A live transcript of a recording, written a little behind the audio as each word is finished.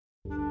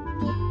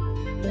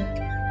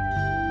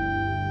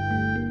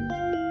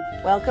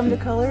Welcome to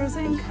Colors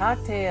and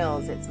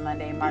Cocktails. It's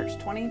Monday, March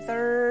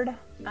 23rd.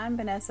 I'm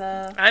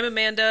Vanessa. I'm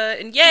Amanda,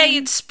 and yay,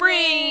 it's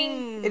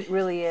spring! It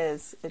really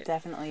is. It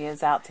definitely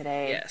is out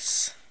today.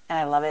 Yes. And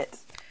I love it.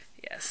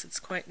 Yes, it's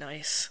quite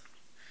nice.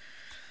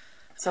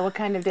 So what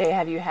kind of day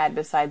have you had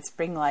besides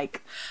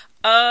spring-like?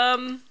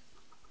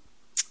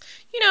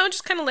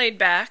 Just kind of laid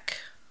back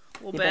a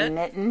little bit. Been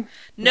knitting?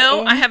 No,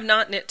 Knitting? I have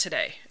not knit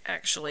today,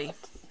 actually.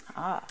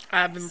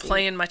 I've been see.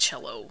 playing my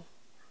cello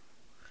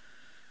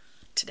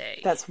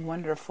today. That's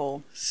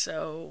wonderful.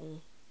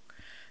 So,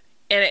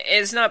 and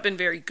it's not been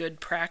very good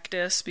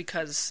practice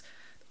because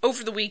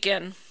over the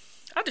weekend,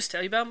 I'll just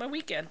tell you about my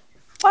weekend.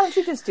 Why don't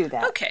you just do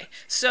that? Okay,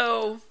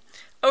 so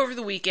over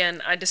the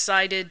weekend, I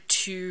decided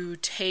to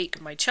take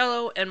my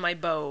cello and my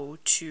bow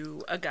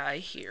to a guy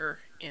here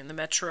in the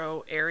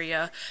metro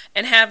area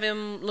and have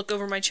him look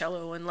over my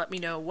cello and let me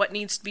know what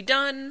needs to be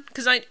done.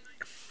 Because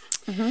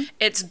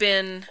it's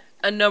been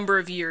a number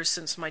of years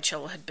since my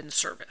cello had been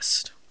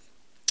serviced.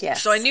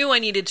 Yes. So I knew I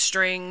needed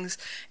strings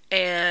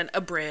and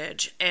a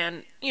bridge,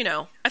 and,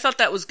 I thought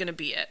that was going to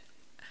be it.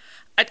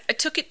 I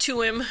took it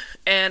to him,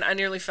 and I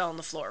nearly fell on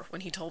the floor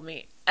when he told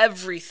me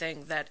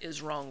everything that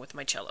is wrong with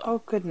my cello.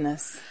 Oh,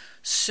 goodness.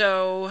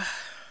 So,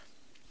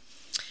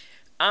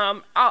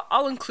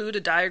 I'll include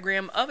a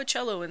diagram of a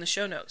cello in the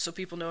show notes so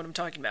people know what I'm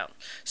talking about.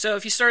 So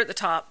if you start at the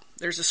top,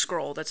 there's a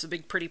scroll, that's the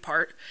big pretty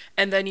part,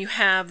 and then you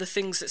have the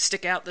things that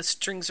stick out the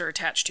strings are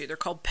attached to. They're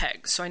called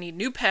pegs. So I need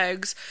new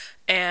pegs,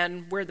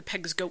 and where the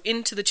pegs go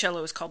into the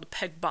cello is called a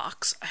peg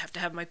box. I have to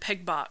have my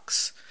peg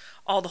box,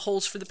 all the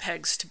holes for the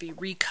pegs to be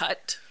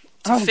recut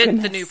to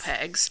fit the new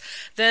pegs.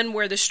 Then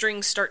where the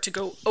strings start to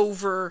go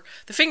over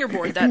the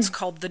fingerboard, that's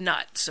called the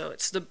nut. So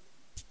it's the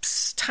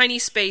tiny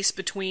space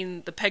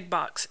between the peg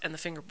box and the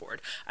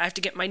fingerboard. I have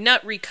to get my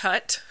nut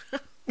recut.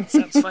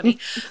 Sounds funny.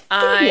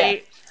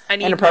 I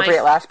need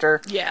inappropriate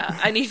laughter. Yeah,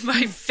 I need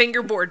my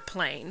fingerboard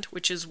planed,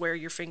 which is where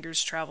your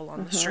fingers travel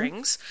on the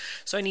strings.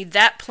 So I need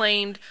that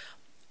planed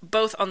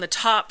both on the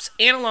tops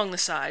and along the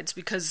sides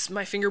because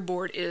my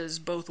fingerboard is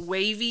both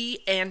wavy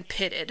and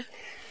pitted.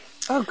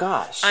 Oh,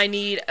 gosh. I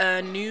need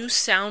a new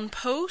sound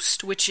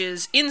post, which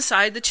is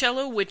inside the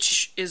cello,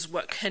 which is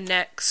what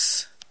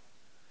connects.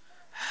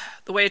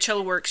 The way a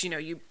cello works,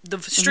 the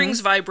strings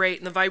vibrate,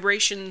 and the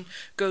vibration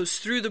goes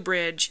through the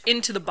bridge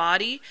into the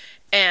body,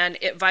 and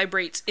it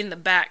vibrates in the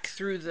back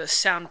through the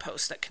sound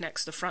post that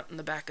connects the front and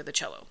the back of the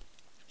cello.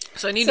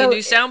 So I need a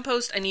new sound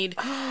post, I need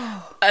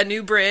a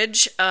new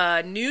bridge,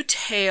 a new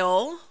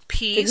tail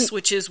piece,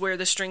 which is where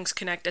the strings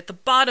connect at the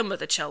bottom of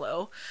the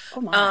cello.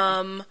 Oh,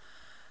 my.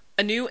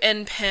 A new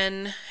end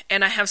pen,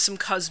 and I have some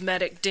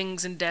cosmetic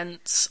dings and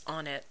dents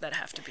on it that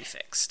have to be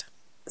fixed.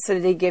 So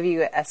did he give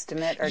you an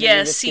estimate, or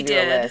Yes, did he just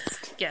give you a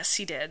list? Yes,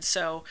 he did.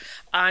 So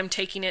I'm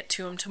taking it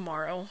to him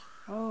tomorrow.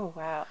 Oh,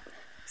 wow.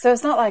 So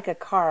it's not like a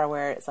car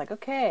where it's like,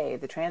 okay,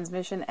 the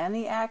transmission and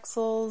the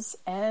axles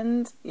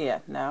and,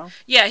 no?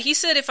 Yeah, he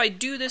said if I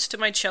do this to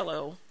my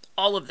cello,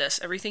 all of this,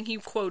 everything he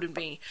quoted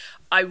me,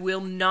 I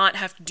will not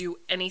have to do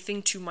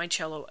anything to my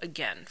cello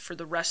again for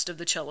the rest of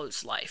the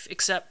cello's life,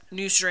 except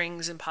new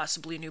strings and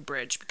possibly a new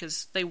bridge,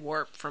 because they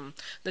warp from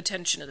the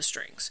tension of the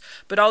strings.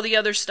 But all the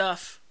other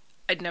stuff,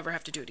 I'd never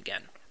have to do it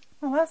again.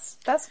 Well,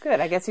 that's good.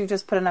 I guess you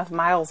just put enough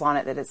miles on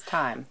it that it's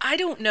time. I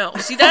don't know.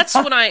 See, that's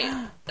when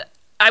I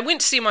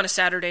went to see him on a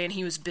Saturday and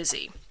he was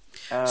busy.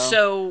 Oh.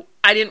 So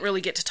I didn't really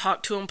get to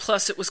talk to him.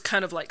 Plus it was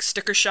kind of like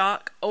sticker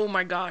shock. Oh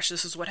my gosh,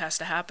 this is what has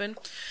to happen.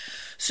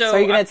 So are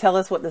you going to tell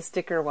us what the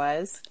sticker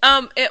was?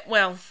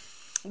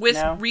 With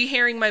No?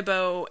 rehairing my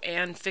bow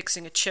and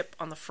fixing a chip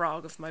on the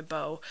frog of my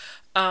bow,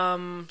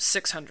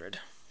 $600.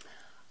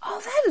 Oh,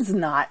 that is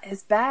not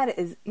as bad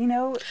as,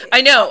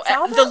 I know.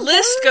 how The that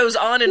list works? goes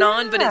on and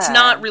on, but it's Yeah.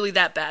 not really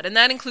that bad. And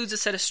that includes a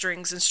set of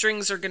strings, and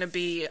strings are going to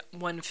be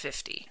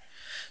 $150.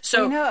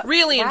 So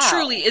really and wow.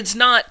 truly, it's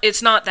not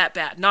that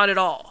bad. Not at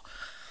all.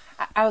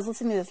 I was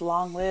listening to this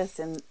long list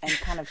and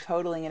kind of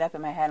totaling it up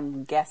in my head.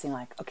 I'm guessing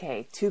like,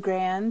 okay,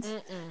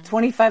 $2,000,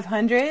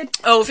 $2,500.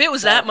 Oh, if it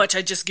was that much,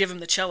 I'd just give him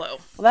the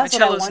cello. Well, that's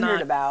my what I cello's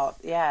wondered about.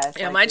 Yeah, it's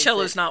like, my is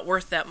cello's it- not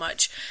worth that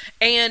much.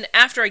 And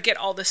after I get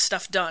all this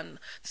stuff done,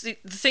 the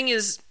thing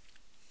is,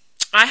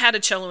 I had a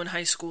cello in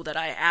high school that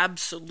I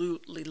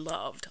absolutely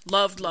loved.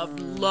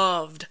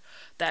 Loved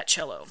that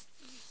cello.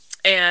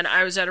 And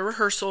I was at a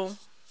rehearsal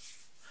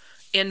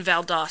in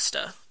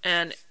Valdosta.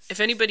 And if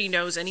anybody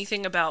knows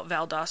anything about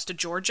Valdosta,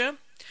 Georgia,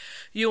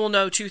 you will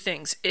know two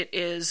things. It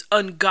is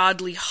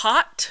ungodly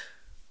hot.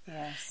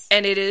 Yes.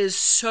 And it is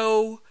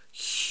so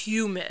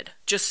humid.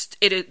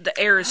 The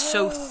air is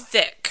so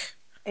thick.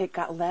 It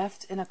got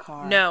left in a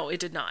car. No, it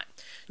did not.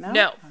 No?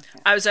 Okay.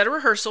 I was at a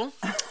rehearsal,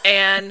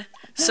 and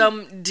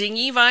some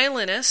dingy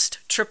violinist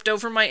tripped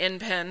over my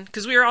end pen,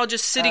 because we were all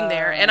just sitting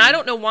there, and I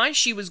don't know why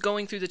she was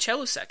going through the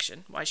cello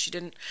section, why she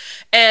didn't,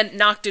 and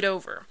knocked it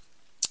over.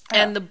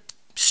 And the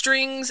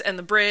strings and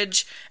the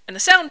bridge and the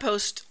sound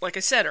post, like I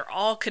said, are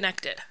all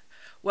connected.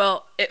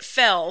 Well, it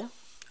fell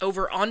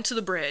over onto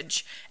the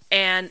bridge,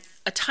 and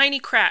a tiny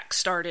crack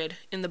started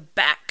in the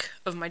back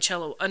of my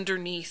cello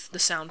underneath the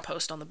sound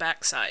post on the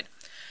back side.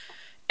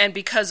 And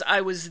because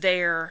I was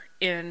there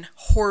in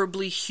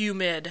horribly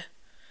humid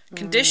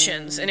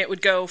conditions, and it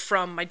would go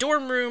from my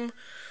dorm room,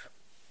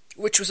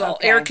 which was all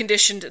air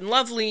conditioned and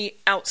lovely,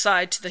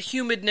 outside to the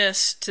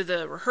humidness, to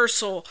the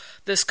rehearsal,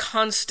 this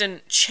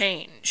constant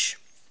change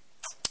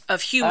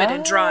of humid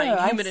and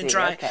dry. Humid and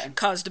dry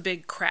caused a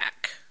big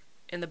crack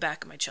in the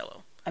back of my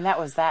cello. And that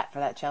was that for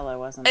that cello,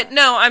 wasn't it?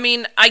 No, I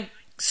mean, I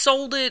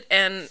sold it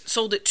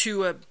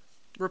to a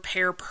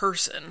repair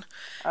person,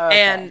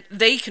 and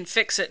they can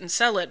fix it and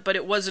sell it, but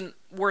it wasn't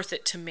worth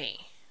it to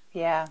me.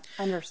 Yeah,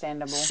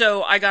 understandable.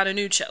 So I got a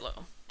new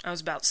cello. I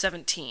was about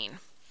 17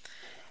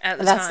 at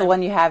the time. And that's the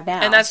one you have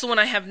now. And that's the one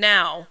I have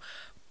now,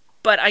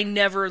 but I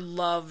never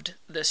loved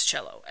this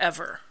cello,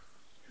 ever.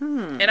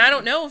 And I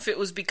don't know if it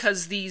was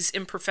because these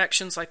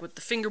imperfections, like with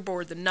the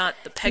fingerboard, the nut,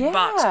 the peg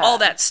box, all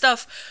that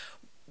stuff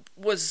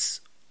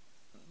was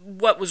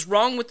what was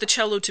wrong with the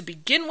cello to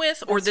begin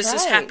with, or this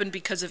has happened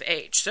because of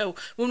age. So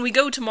when we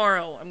go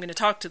tomorrow, I'm going to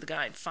talk to the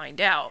guy and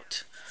find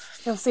out.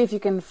 You'll see if you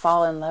can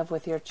fall in love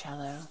with your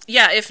cello.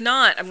 Yeah, if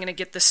not, I'm going to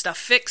get this stuff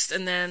fixed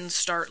and then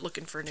start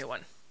looking for a new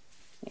one.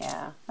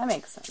 Yeah, that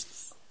makes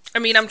sense. I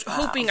mean, I'm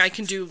hoping I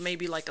can do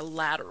maybe like a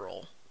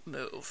lateral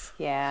move.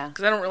 Yeah.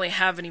 Because I don't really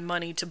have any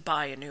money to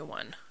buy a new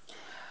one.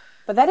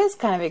 But that is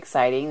kind of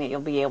exciting that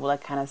you'll be able to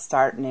kind of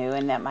start new,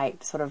 and that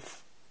might sort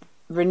of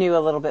renew a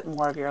little bit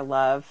more of your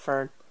love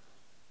for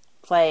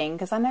playing,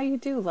 because I know you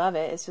do love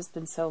it. It's just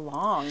been so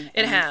long.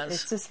 It has.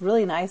 It's just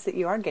really nice that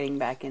you are getting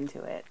back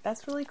into it.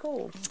 That's really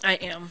cool. I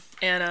am.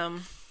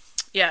 And,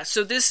 yeah,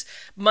 so this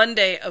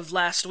Monday of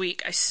last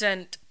week, I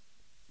sent,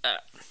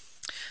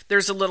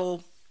 there's a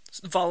little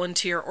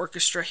volunteer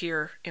orchestra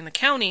here in the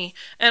county,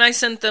 and I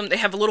sent them, they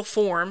have a little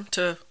form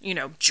to,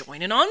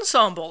 join an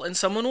ensemble, and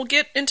someone will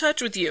get in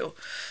touch with you.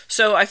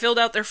 So I filled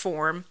out their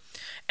form,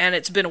 and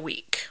it's been a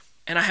week,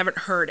 and I haven't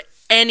heard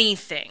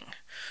anything.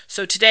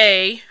 So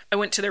today, I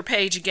went to their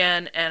page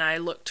again, and I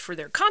looked for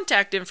their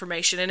contact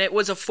information, and it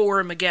was a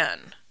form again.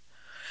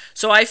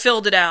 So I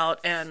filled it out,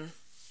 and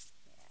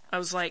I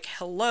was like,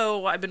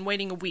 hello, I've been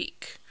waiting a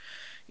week.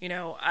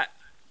 Well,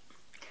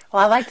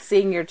 I liked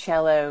seeing your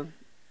cello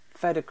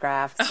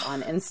photographs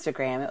on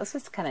Instagram. It was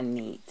just kind of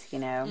neat,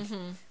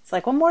 It's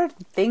like one more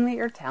thing that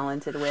you're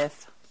talented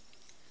with.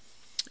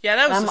 Yeah,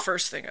 that was the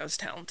first thing I was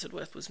talented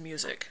with, was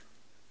music.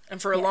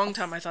 And for a long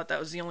time, I thought that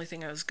was the only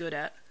thing I was good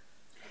at.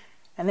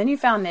 And then you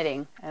found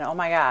knitting, and oh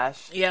my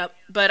gosh. Yeah,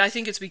 but I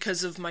think it's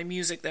because of my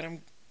music that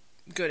I'm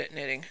good at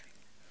knitting.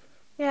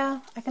 Yeah,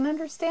 I can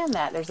understand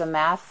that. There's a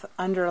math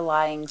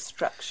underlying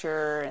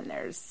structure, and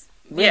there's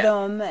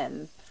rhythm,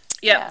 and...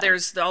 Yeah,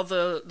 there's all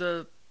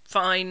the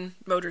fine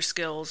motor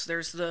skills.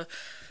 There's the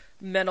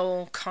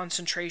mental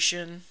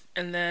concentration.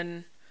 And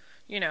then,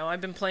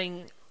 I've been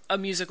playing a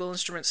musical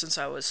instrument since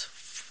I was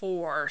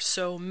 4,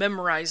 so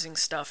memorizing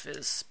stuff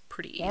is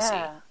pretty easy.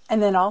 Yeah,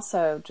 and then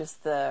also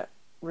just the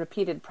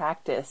repeated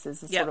practice is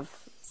sort of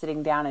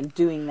sitting down and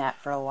doing that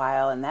for a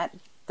while, and that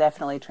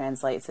definitely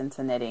translates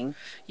into knitting.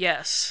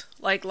 Yes.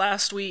 Like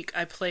last week,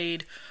 I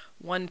played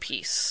one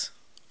piece.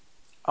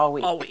 All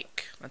week. All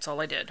week. That's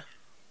all I did.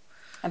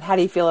 And how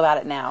do you feel about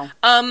it now?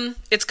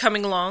 It's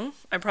coming along.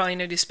 I probably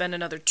need to spend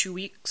another 2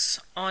 weeks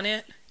on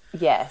it.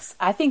 Yes.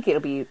 I think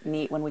it'll be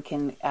neat when we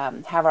can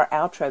have our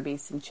outro be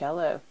some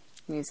cello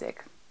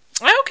music.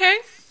 Okay.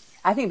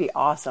 I think it'd be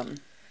awesome.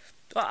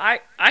 Well,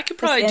 I could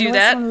probably do with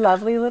that. Some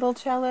lovely little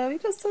cello.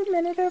 Just a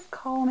minute of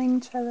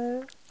calming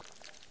cello.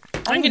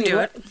 I can do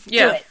it.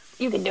 Yeah. Do it.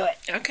 You can do it.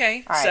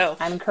 Okay. All right. So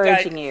I'm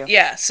encouraging you.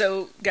 Yeah.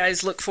 So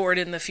guys, look forward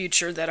in the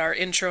future that our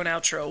intro and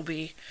outro will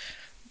be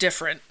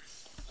different.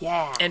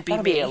 Yeah. And be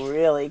that'll me. Be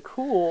really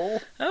cool.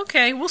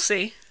 Okay. We'll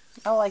see.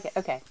 I like it.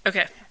 Okay.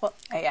 Okay. Well,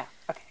 yeah.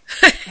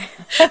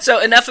 Okay. So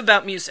enough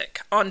about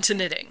music. On to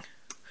knitting.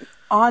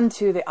 On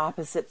to the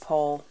opposite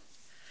pole.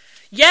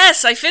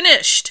 Yes, I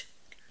finished.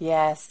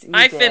 Yes, you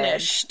I did.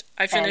 finished.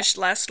 I finished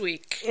last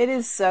week. It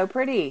is so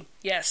pretty.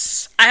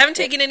 Yes. I haven't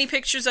taken any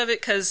pictures of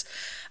it because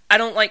I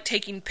don't like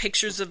taking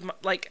pictures of,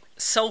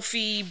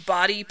 selfie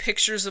body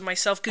pictures of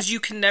myself, because you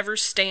can never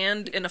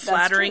stand in a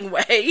flattering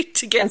way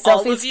to get and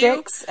all selfie of you.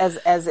 Sticks,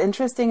 as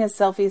interesting as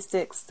selfie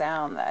sticks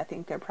sound, I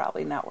think they're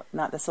probably not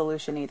the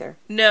solution either.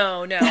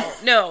 No,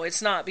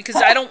 it's not, because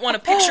I don't want a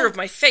picture of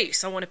my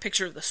face. I want a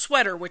picture of the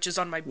sweater, which is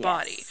on my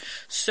body.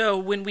 So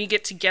when we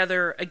get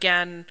together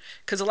again,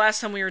 because the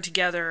last time we were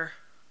together...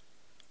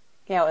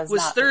 Yeah, it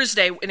was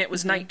Thursday, and it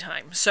was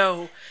nighttime,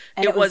 so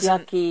and it was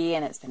wasn't yucky,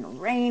 and it's been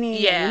raining.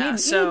 Yeah, and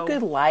you need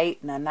good light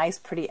and a nice,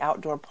 pretty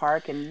outdoor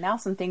park, and now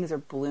some things are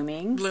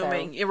blooming.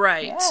 You're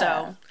right. Yeah.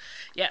 So,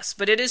 yes,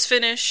 but it is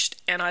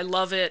finished, and I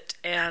love it,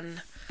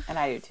 and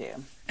I do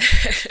too.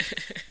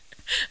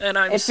 And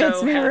I'm it so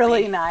fits me happy.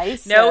 really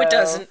nice. No, it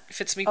doesn't. It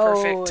fits me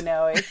perfect. Oh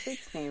no, it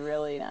fits me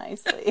really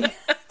nicely.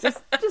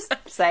 just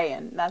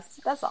saying.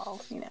 That's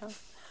all,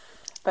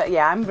 But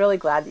yeah, I'm really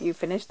glad that you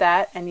finished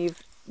that, and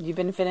you've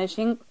been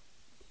finishing,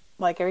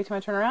 like every time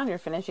I turn around, you're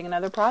finishing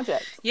another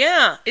project.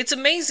 Yeah, it's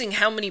amazing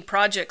how many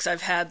projects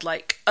I've had,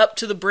 up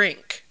to the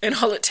brink, and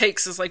all it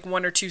takes is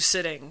 1 or 2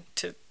 sitting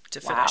to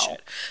to finish Wow.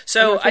 it.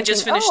 So And I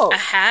just you're thinking, finished oh, a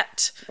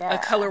hat, yeah. a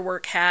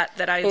colorwork hat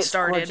that I had It's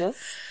started gorgeous.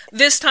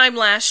 this time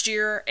last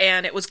year,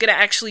 and it was going to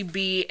actually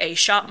be a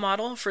shop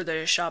model for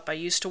the shop I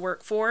used to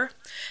work for,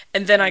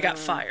 and then I got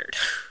fired.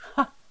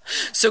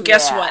 So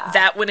guess Yeah. what?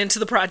 That went into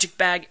the project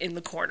bag in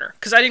the corner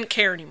because I didn't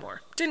care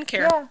anymore. Didn't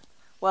care. Yeah.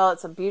 Well,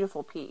 it's a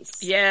beautiful piece.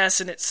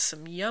 Yes, and it's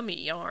some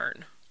yummy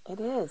yarn. It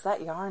is.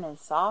 That yarn is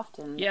soft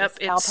and Yep, it's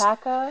it's-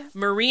 alpaca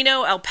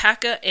Merino,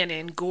 alpaca, and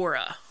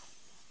Angora.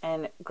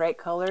 and great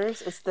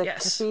colors. It's the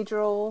Yes.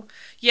 cathedral.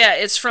 Yeah,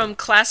 it's from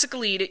Classic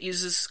Elite. It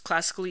uses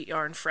Classic Elite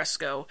yarn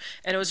Fresco,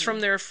 and it was from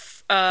their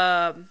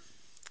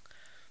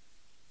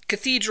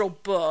cathedral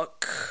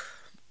book.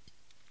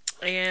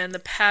 And the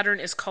pattern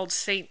is called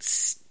Saint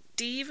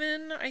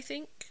Stephen, I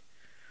think.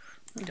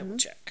 Let me double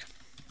check.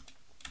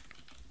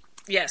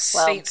 Yes,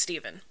 Well- Saint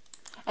Stephen.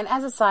 And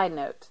as a side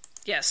note,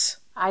 Yes.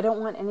 I don't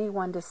want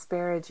anyone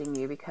disparaging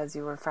you because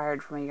you were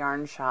fired from a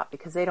yarn shop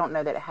because they don't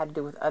know that it had to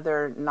do with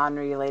other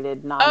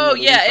non-related, Oh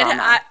yeah,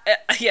 trauma.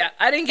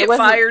 I didn't get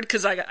wasn't- fired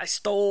because I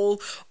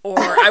stole or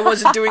I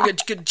wasn't doing a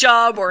good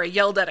job or I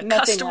yelled at a Nothing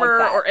like customer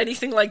that. or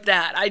anything like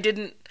that. I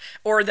didn't,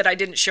 or that I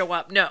didn't show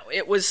up. No,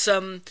 it was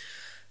some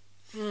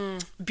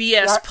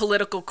BS Yar-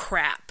 political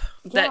crap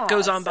that Yeah,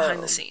 goes on behind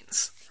so- the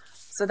scenes.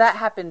 So that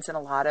happens in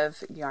a lot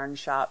of yarn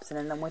shops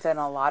and then within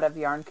a lot of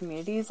yarn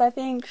communities, I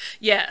think.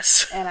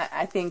 Yes. And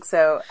I think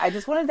so. I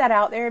just wanted that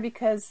out there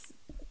because,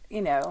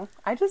 you know,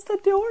 I just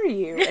adore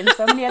you. And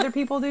so many other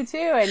people do too.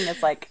 And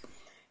it's like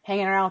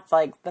hanging around with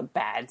like the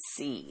bad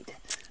seed.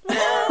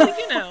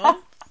 You know.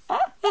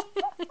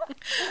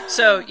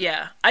 So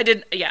yeah, I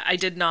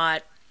did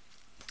not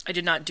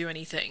do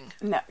anything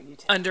No, you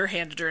didn't.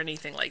 underhanded or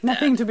anything like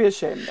Nothing that. to be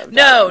ashamed of.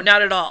 No, darling.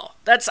 not at all.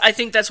 I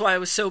think that's why I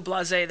was so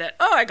blasé that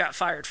I got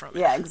fired from it.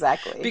 Yeah,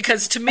 exactly.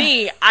 Because to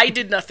me, I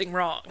did nothing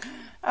wrong.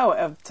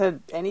 To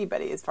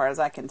anybody, as far as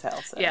I can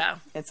tell. So Yeah.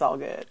 it's all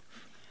good.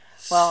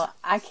 Well,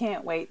 I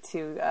can't wait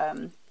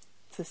to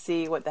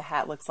see what the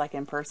hat looks like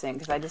in person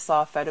because I just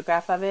saw a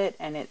photograph of it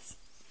and it's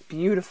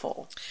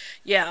beautiful.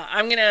 Yeah,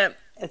 I'm gonna.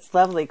 It's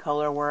lovely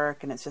color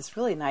work and it's just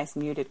really nice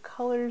muted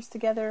colors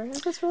together.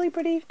 It's just really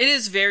pretty. It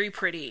is very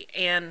pretty,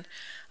 and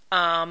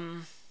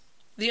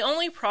the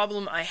only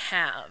problem I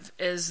have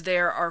is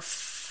there are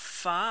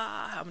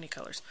how many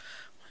colors?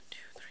 1, 2,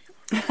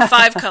 3, 4,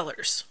 5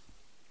 colors.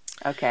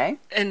 Okay.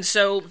 And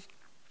so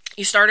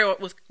you start out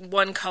with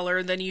one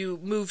color, then you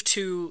move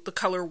to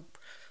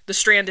the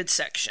stranded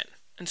section.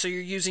 And so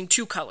you're using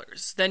 2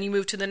 colors. Then you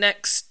move to the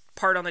next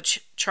part on the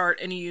chart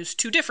and you use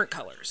 2 different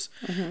colors.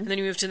 And then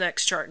you move to the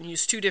next chart and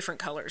use 2 different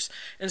colors.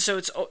 And so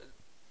it's,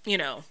 you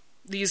know,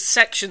 these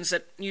sections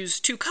that use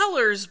 2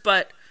 colors,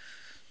 but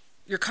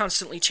you're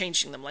constantly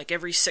changing them, like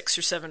every 6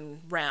 or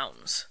 7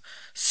 rounds.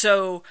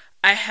 So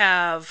I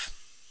have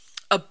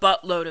a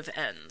buttload of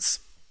ends.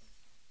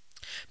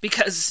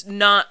 Because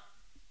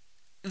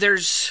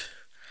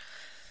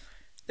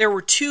there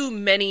were too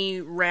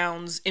many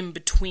rounds in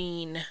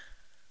between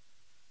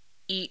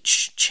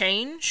each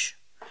change,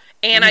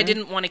 and I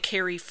didn't want to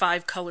carry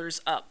 5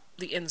 colors up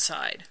the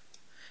inside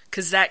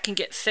because that can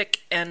get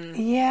thick and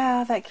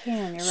Yeah, that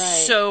can. You're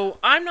right. so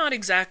I'm not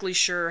exactly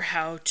sure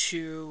how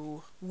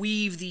to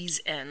weave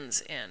these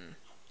ends in.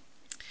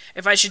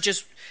 If I should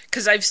just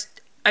because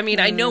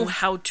I know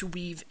how to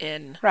weave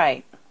in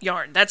right.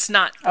 yarn. That's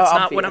not what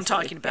I'm Obviously,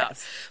 talking about.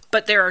 yes.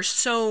 But there are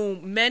so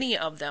many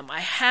of them. I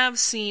have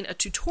seen a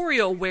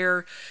tutorial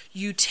where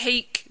you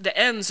take the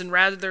ends and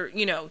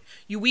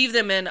you weave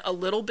them in a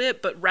little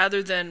bit, but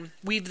rather than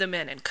weave them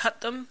in and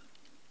cut them,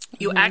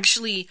 you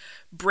actually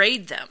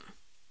braid them.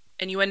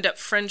 And you end up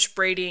French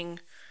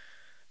braiding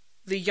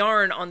the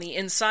yarn on the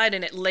inside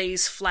and it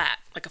lays flat,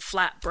 like a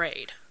flat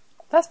braid.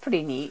 That's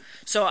pretty neat.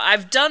 So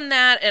I've done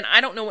that, and I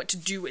don't know what to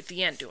do at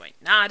the end. Do I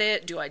knot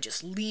it? Do I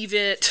just leave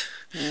it?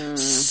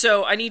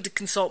 So I need to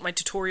consult my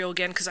tutorial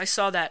again, because I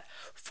saw that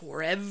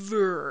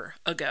forever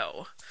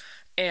ago.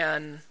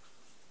 And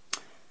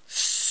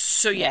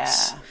so,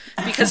 yes.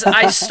 Because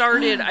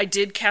I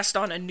did cast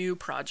on a new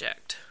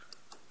project.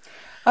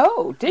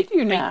 Oh, did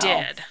you now? I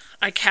did.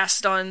 I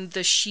cast on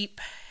the sheep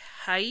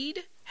hide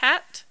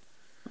hat,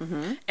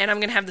 and I'm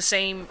going to have the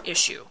same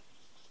issue.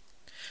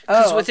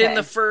 Because within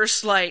the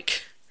first,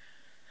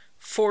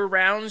 4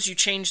 rounds, you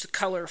change the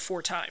color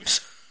 4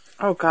 times.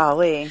 Oh,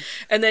 golly.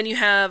 And then you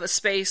have a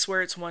space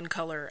where it's one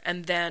color,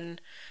 and then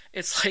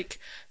it's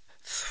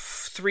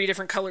 3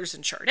 different colors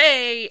in chart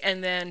A,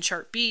 and then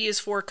chart B is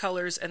 4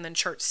 colors, and then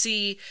chart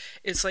C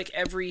is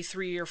every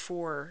 3 or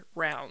 4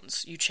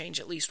 rounds, you change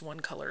at least one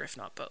color, if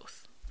not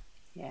both.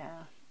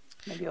 Yeah.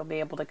 Maybe you'll be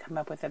able to come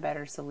up with a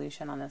better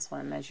solution on this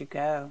one as you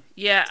go.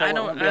 Yeah, So it I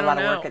won't don't be a lot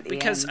of know, work at the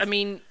because,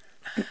 end.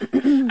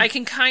 I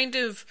can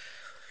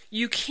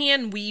you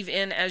can weave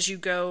in as you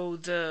go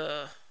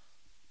the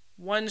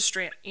one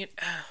strand.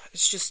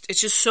 It's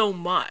just so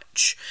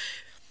much.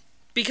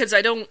 Because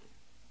I don't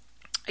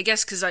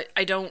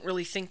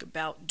really think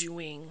about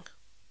doing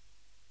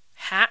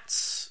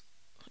hats,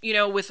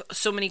 with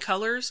so many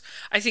colors.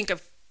 I think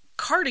of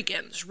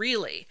cardigans,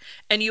 really.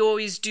 And you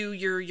always do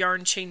your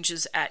yarn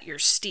changes at your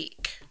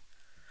steek.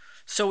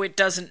 So it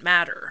doesn't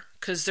matter,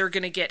 because they're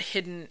going to get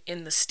hidden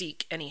in the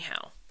steek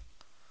anyhow.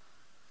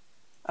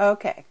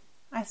 Okay,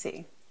 I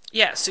see.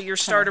 Yeah, so your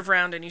start of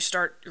round and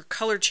your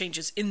color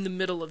changes in the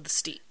middle of the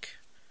steek.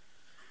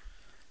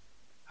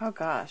 Oh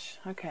gosh,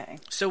 okay.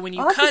 So when you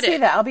I'll have cut to see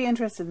it... that. I'll be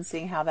interested in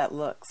seeing how that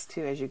looks,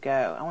 too, as you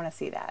go. I want to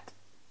see that.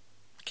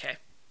 Okay.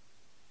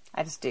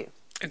 I just do.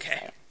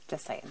 Okay.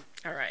 Just saying.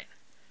 All right.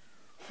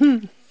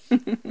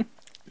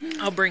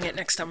 I'll bring it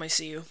next time I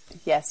see you.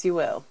 Yes, you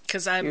will.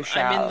 Because I'm in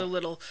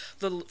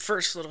the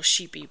first little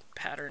sheepy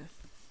pattern.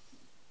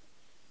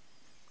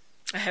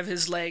 I have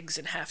his legs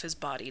and half his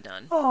body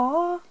done.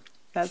 Aw,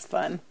 that's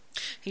fun.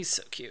 He's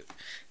so cute.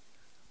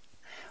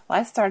 Well,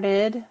 I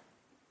started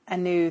a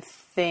new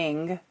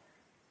thing,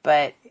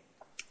 but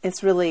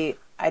it's really,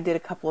 I did a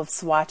couple of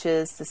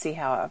swatches to see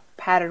how a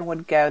pattern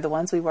would go, the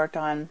ones we worked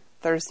on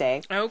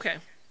Thursday. Okay.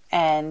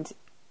 And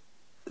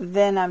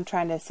then I'm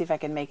trying to see if I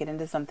can make it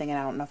into something, and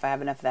I don't know if I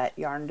have enough of that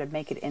yarn to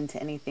make it into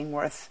anything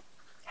worth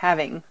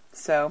having.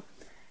 So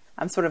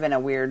I'm sort of in a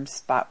weird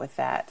spot with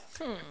that.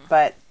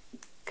 But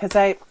because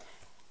I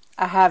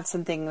have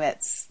something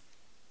that's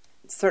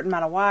a certain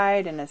amount of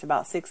wide and it's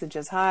about 6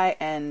 inches high,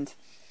 and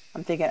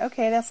I'm thinking,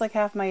 okay, that's like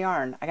half my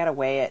yarn. I got to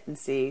weigh it and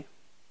see,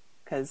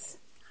 because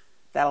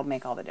that'll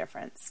make all the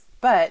difference.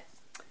 But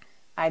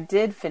I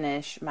did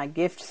finish my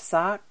gift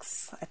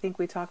socks. I think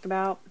we talked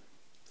about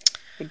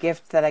the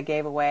gift that I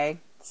gave away,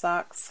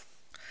 socks.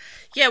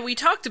 Yeah, we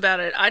talked about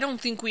it. I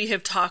don't think we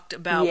have talked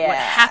about what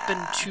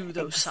happened to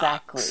those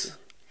socks.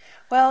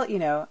 Well,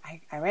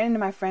 I ran into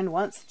my friend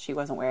once. She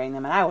wasn't wearing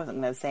them, and I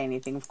wasn't going to say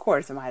anything. Of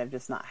course, it might have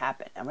just not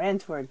happened. I ran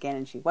into her again,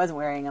 and she wasn't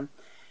wearing them.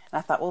 And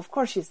I thought, well, of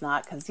course she's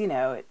not, because,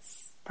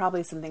 it's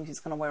probably something she's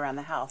going to wear around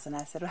the house. And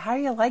I said, well, how are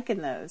you liking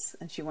those?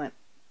 And she went,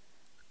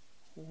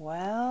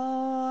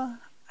 well,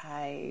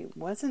 I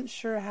wasn't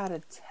sure how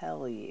to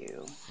tell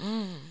you.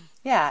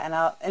 Yeah,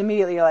 and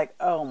immediately you're like,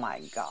 oh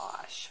my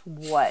gosh,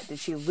 what? Did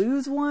she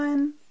lose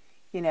one?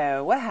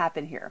 What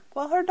happened here?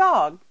 Well, her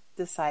dog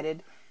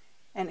decided,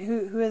 and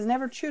who has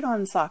never chewed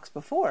on socks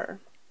before,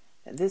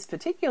 that this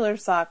particular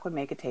sock would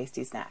make a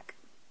tasty snack.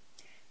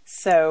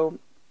 So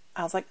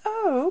I was like,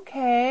 oh,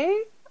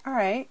 okay. All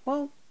right.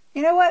 Well,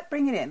 you know what?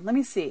 Bring it in. Let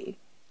me see.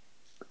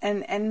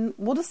 And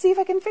we'll just see if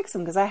I can fix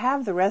them, because I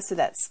have the rest of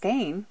that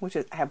skein,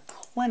 I have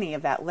plenty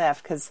of that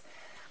left, because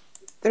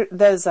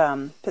those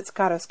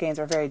pizzicato skeins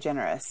are very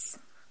generous.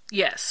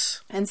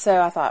 Yes. And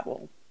so I thought,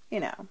 well,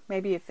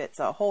 maybe if it's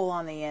a hole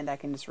on the end, I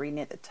can just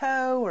reknit the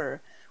toe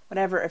or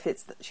whatever.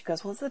 She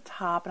goes, well, it's the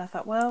top. And I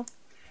thought, well,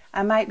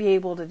 I might be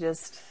able to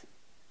just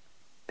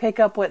pick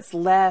up what's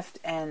left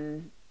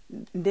and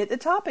knit the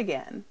top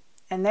again.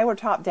 And they were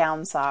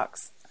top-down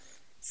socks.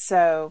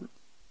 So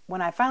when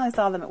I finally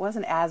saw them, it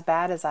wasn't as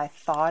bad as I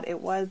thought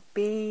it would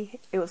be.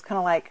 It was kind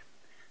of like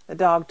the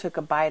dog took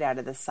a bite out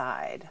of the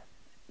side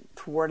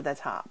toward the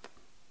top.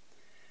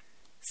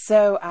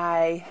 So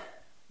I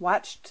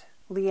watched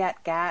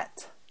Liat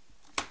Gat.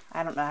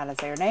 I don't know how to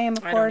say her name,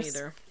 of course. I don't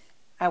either.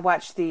 I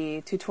watched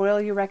the tutorial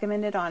you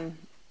recommended on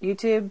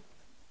YouTube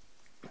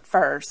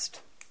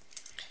first.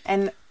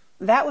 And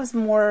that was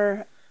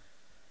more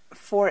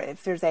for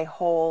if there's a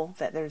hole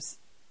that there's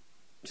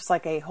just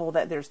like a hole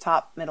that there's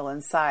top, middle,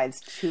 and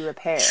sides to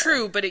repair.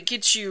 True, but it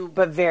gets you...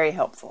 But very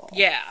helpful.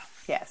 Yeah.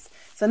 Yes.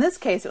 So in this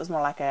case, it was more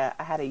like I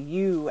had a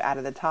U out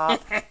of the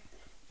top.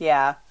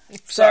 Yeah.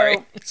 Sorry.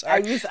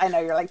 I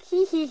know, you're like,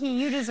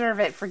 you deserve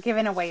it for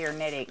giving away your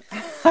knitting.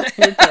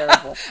 You're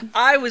terrible.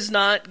 I was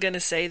not going to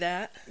say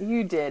that.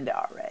 You did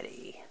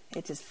already.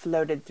 It just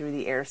floated through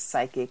the air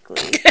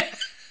psychically.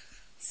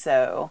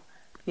 So,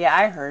 yeah,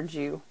 I heard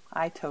you.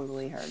 I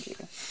totally heard you.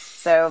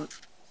 So,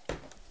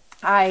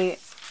 I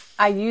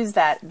used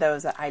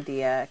those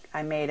idea.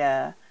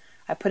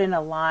 I put in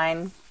a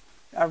line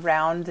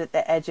around at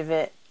the edge of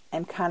it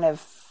and kind of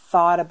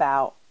thought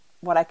about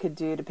what I could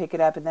do to pick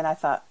it up. And then I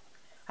thought,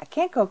 I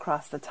can't go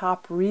across the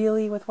top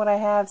really with what I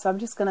have, so I'm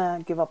just going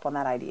to give up on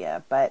that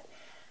idea. But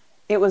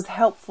it was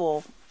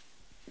helpful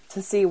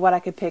to see what I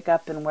could pick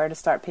up and where to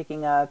start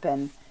picking up.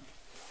 And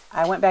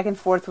I went back and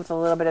forth with a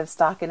little bit of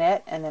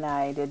stockinette, and then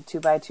I did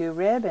 2x2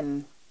 rib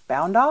and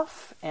bound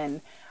off.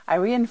 And I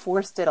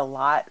reinforced it a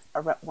lot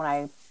when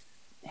I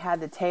had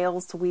the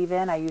tails to weave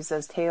in. I used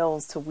those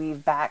tails to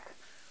weave back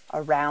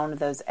around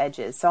those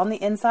edges. So on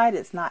the inside,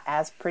 it's not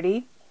as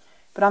pretty.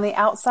 But on the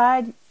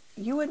outside,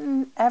 you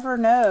wouldn't ever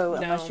know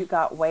unless you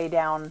got way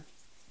down,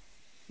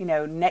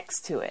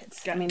 next to it.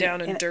 Got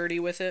down and dirty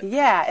with it.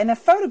 Yeah. In a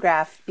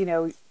photograph,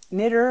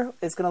 knitter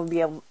is going to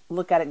be able to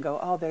look at it and go,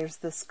 oh, there's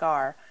the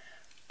scar.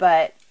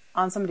 But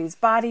on somebody's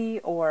body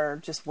or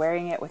just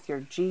wearing it with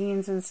your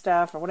jeans and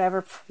stuff or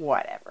whatever,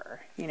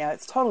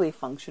 it's totally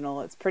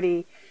functional. It's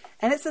pretty.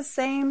 And it's the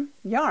same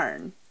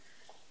yarn.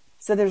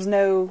 So there's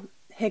no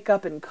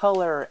hiccup in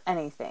color or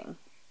anything.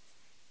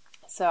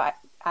 So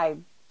I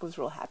was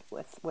real happy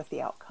with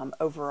the outcome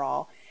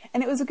overall.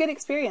 And it was a good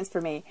experience for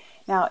me.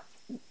 Now,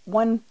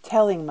 one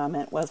telling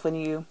moment was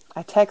when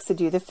I texted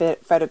you the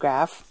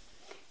photograph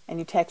and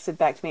you texted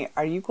back to me,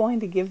 are you going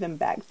to give them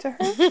back to her?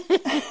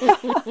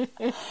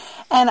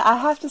 And I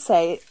have to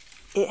say,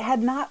 it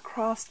had not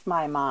crossed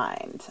my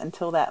mind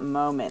until that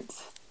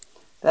moment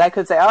that I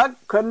could say, oh, I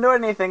couldn't do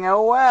anything,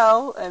 oh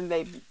well, and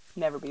they'd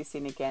never be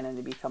seen again and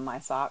they become my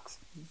socks.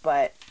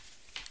 But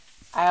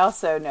I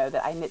also know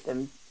that I knit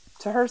them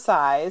to her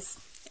size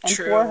and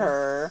True. for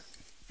her,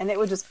 and it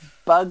would just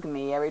bug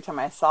me every time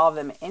I saw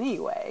them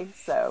anyway.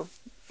 So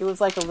it was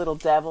like a little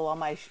devil on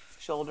my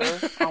shoulder,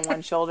 on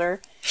one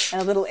shoulder,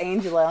 and a little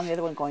angel on the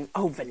other one going,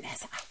 oh,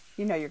 Vanessa,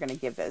 you know you're going to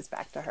give those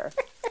back to her.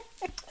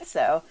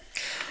 So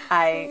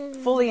I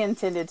fully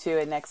intended to,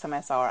 and next time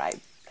I saw her, I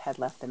had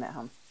left them at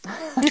home.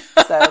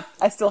 So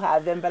I still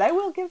have them, but I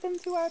will give them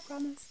to her, I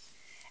promise.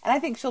 And I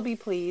think she'll be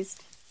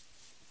pleased.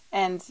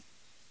 And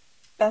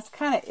that's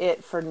kind of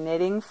it for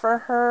knitting for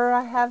her,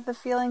 I have the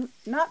feeling.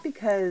 Not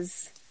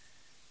because,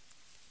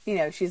 you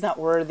know, she's not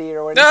worthy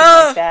or anything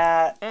like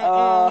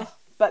that.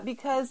 But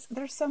because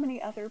there's so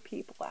many other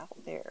people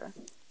out there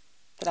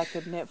that I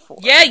could knit for.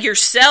 Yeah,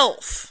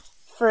 yourself.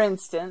 For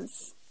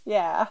instance.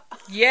 Yeah.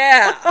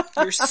 Yeah,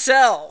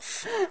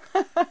 yourself.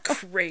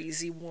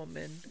 Crazy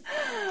woman.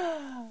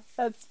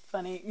 That's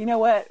funny. You know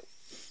what?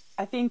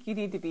 I think you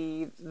need to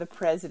be the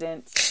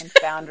president and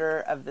founder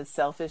of the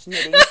Selfish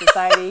Knitting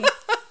Society.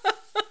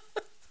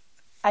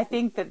 I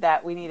think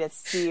that we need a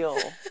seal.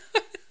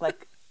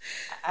 Like,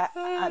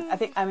 I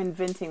think I'm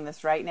inventing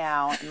this right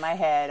now in my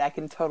head. I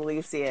can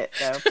totally see it.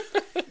 So,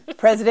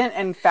 president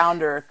and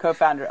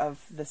co-founder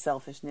of the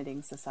Selfish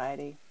Knitting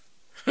Society.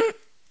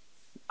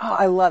 Oh,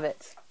 I love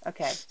it.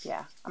 Okay,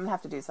 yeah. I'm going to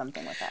have to do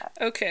something with that.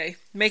 Okay,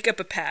 make up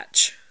a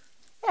patch.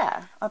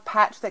 Yeah, a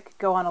patch that could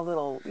go on a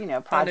little,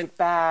 project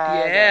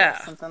bag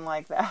or something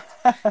like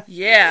that.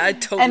 Yeah,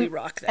 I'd totally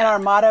rock that. And our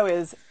motto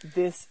is,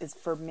 this is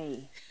for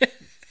me.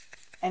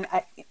 And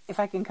if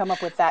I can come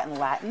up with that in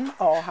Latin,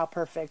 oh, how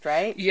perfect,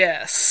 right?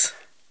 Yes.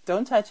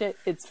 Don't touch it,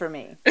 it's for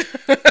me.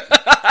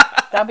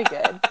 That'll be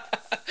good.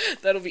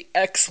 That'll be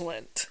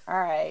excellent. All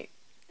right.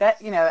 That,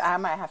 I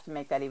might have to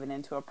make that even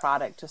into a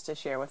product just to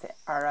share with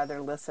our other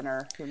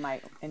listener who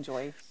might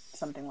enjoy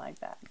something like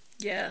that.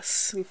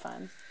 Yes. It'll be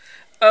fun.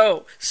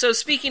 Oh, so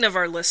speaking of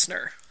our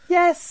listener.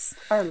 Yes,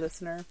 our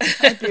listener.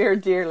 Our dear,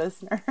 dear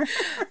listener.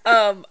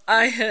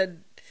 I had,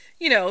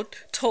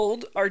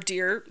 told our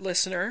dear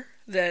listener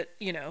that,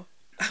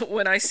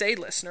 when I say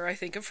listener, I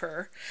think of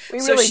her.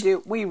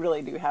 We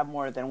really do have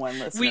more than one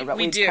listener, but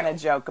we do kind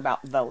of joke about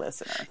the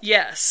listener.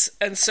 Yes,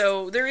 and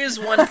so there is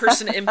one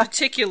person in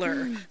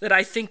particular that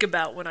I think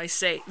about when I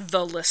say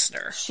the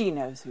listener. She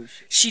knows who she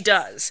is. She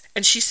does,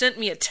 and she sent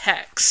me a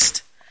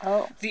text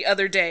the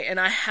other day, and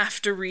I have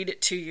to read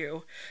it to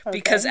you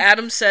because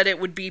Adam said it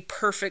would be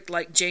perfect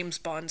like James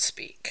Bond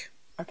speak.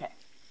 Okay.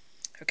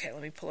 Okay,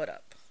 let me pull it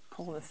up.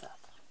 Pull this up.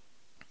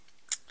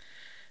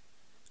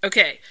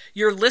 Okay,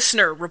 your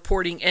listener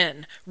reporting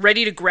in.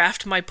 Ready to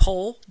graft my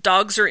pole?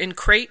 Dogs are in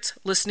crate.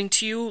 Listening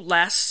to your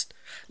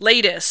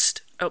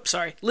latest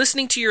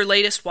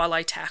while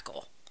I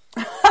tackle.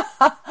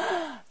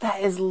 That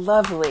is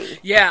lovely.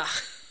 Yeah.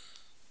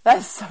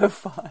 That's so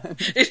fun.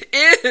 It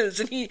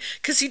is. And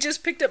because he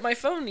just picked up my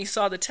phone and he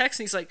saw the text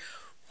and he's like,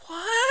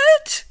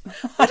 what?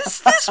 What is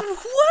this? What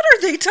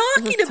are they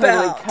talking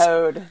about? Totally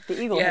code.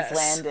 The eagle has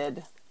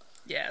landed.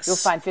 Yes. You'll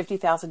find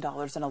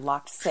 $50,000 in a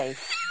locked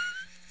safe.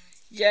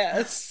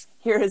 Yes.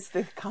 Here is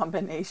the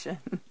combination.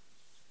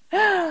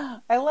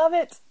 I love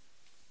it.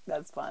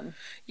 That's fun.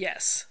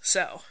 Yes.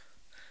 So,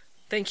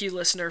 thank you,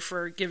 listener,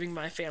 for giving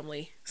my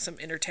family some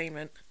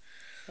entertainment.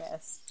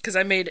 Yes. Because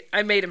I made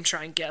him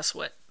try and guess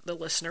what the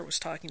listener was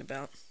talking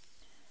about.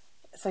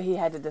 So he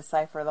had to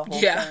decipher the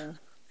whole thing.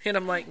 And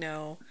I'm like,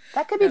 no.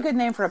 That could be a good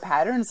name for a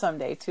pattern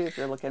someday, too, if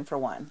you're looking for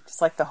one. Just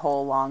like the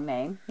whole long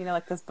name.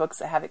 Like those books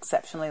that have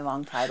exceptionally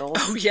long titles.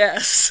 Oh,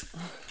 yes.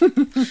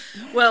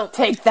 Well,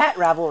 take that,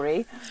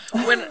 Ravelry.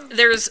 When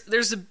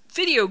there's a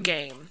video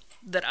game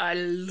that I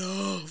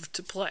love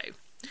to play.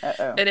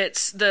 Uh-oh. And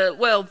it's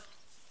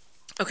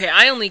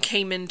I only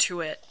came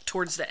into it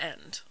towards the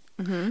end.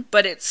 Mm-hmm.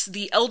 But it's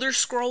the Elder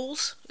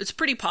Scrolls. It's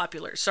pretty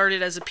popular. It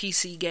started as a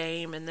PC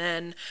game, and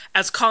then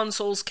as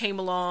consoles came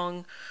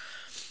along,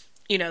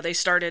 they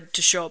started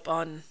to show up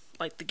on,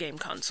 like, the game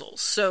consoles.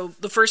 So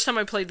the first time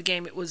I played the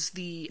game, it was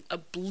the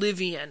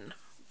Oblivion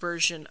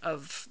version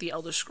of the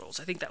Elder Scrolls.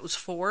 I think that was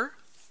 4.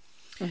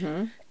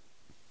 Mm-hmm.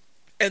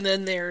 And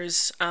then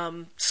there's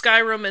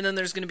Skyrim, and then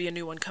there's going to be a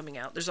new one coming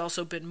out. There's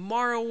also been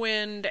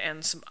Morrowind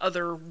and some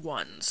other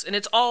ones. And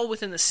it's all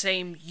within the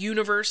same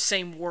universe,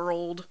 same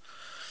world.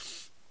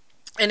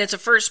 And it's a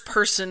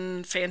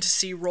first-person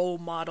fantasy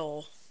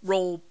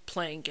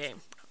role-playing game.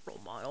 Role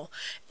model.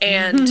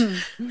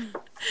 And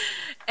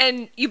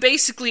and you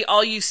basically,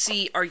 all you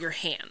see are your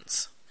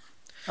hands.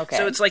 Okay.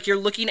 So it's like you're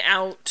looking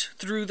out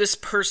through this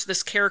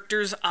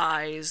character's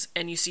eyes,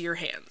 and you see your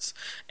hands.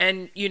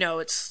 And, you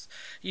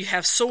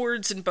have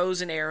swords and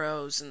bows and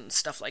arrows and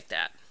stuff like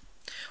that.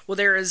 Well,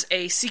 there is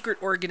a secret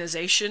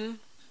organization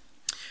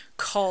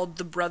called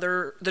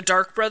the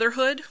Dark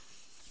Brotherhood.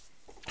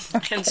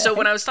 Okay. And so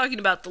when I was talking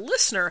about the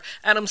listener,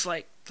 Adam's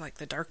like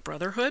the Dark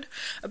Brotherhood?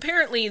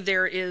 Apparently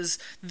there is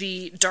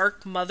the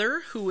Dark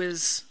Mother, who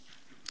is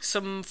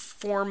some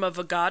form of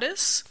a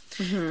goddess,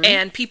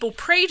 and people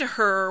pray to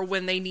her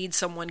when they need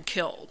someone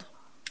killed.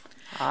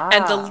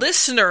 And the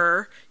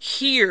listener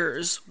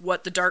hears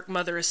what the Dark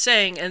Mother is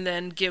saying and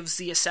then gives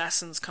the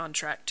assassin's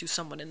contract to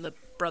someone in the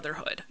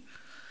Brotherhood.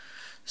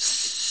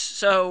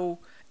 So,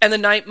 and the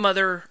Night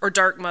Mother or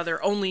Dark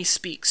Mother only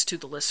speaks to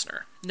the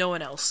listener. No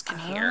one else can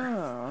hear.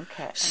 Oh,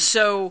 okay.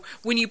 So,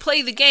 when you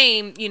play the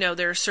game, you know,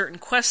 there are certain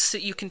quests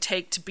that you can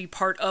take to be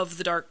part of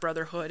the Dark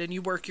Brotherhood, and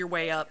you work your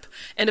way up,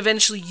 and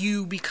eventually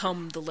you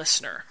become the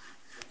listener.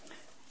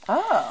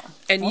 Oh,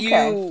 and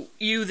okay.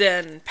 you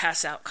then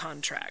pass out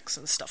contracts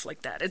and stuff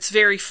like that. It's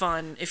very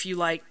fun if you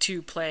like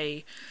to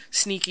play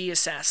sneaky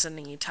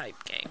assassin-y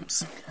type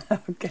games.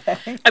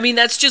 Okay. I mean,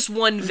 that's just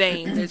one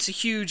vein. It's a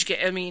huge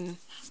game. I mean,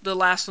 the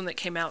last one that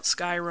came out,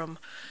 Skyrim,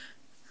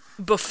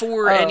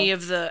 before any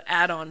of the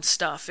add-on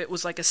stuff, it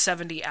was like a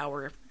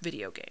 70-hour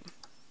video game.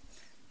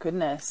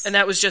 Goodness. And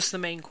that was just the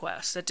main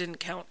quest. That didn't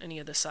count any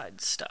of the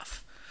side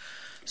stuff.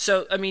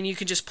 So, I mean, you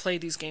could just play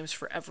these games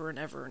forever and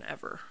ever and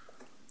ever.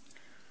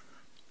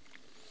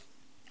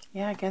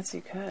 Yeah, I guess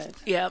you could.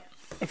 Yep.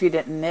 If you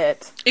didn't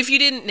knit. If you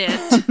didn't knit.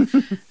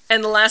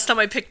 And the last time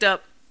I picked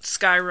up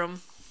Skyrim,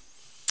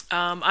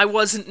 I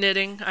wasn't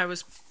knitting. I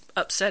was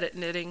upset at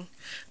knitting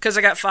because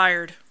I got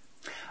fired.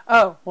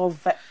 Oh, well,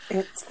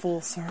 it's full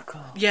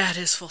circle. Yeah, it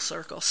is full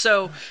circle.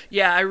 So,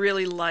 yeah, I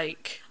really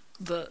like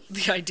the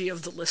idea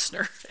of the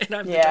listener, and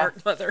I'm the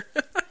Dark Mother.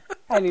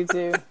 I do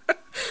too.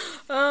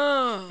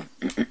 Oh.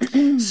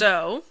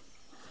 So,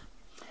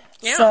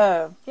 yeah.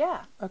 So,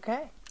 yeah,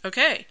 okay.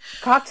 Okay.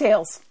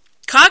 Cocktails.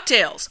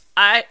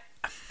 I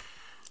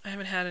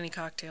haven't had any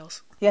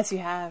cocktails. Yes, you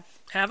have.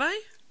 Have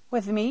I?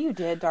 With me, you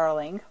did,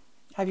 darling.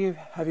 Have you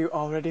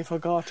already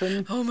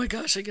forgotten? Oh my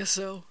gosh, I guess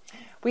so.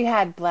 We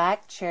had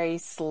black cherry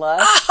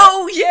slush.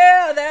 Oh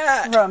yeah,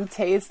 that from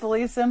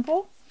Tastefully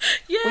Simple.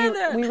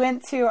 Yeah, we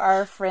went to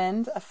our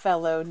friend, a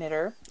fellow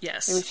knitter.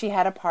 Yes. She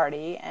had a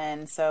party,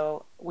 and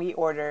so we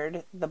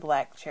ordered the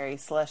black cherry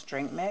slush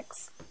drink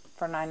mix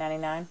for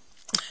 $9.99.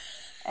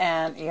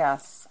 And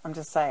yes, I'm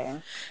just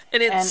saying.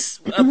 And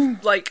it's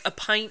like a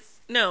pint.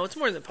 No, it's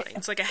more than a pint.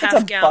 It's like a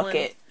half gallon.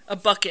 Bucket. A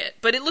bucket.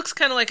 But it looks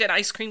kind of like an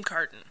ice cream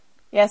carton.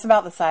 Yeah, it's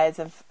about the size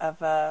of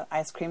a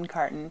ice cream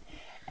carton.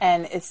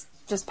 And it's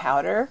just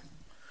powder.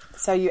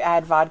 So you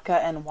add vodka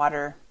and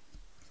water.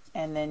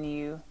 And then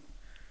you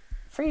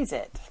freeze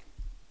it.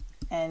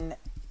 And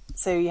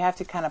so you have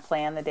to kind of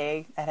plan the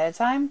day ahead of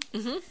time.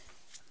 Mm-hmm.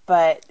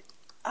 But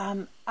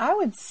I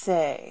would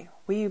say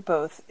we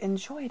both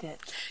enjoyed it.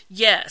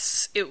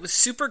 Yes, it was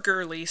super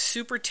girly,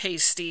 super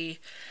tasty.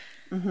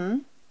 Mm-hmm.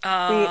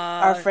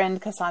 Our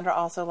friend Cassandra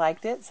also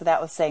liked it, so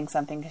that was saying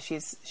something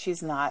because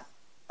she's not.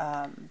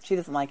 She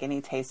doesn't like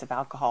any taste of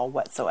alcohol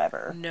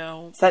whatsoever.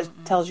 No, so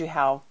that tells you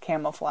how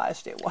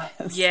camouflaged it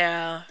was.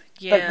 Yeah.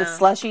 But the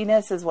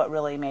slushiness is what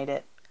really made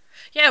it.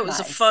 Yeah, it was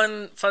nice.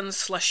 A fun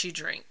slushy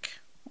drink.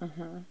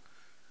 Mm-hmm.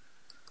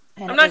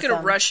 I'm not going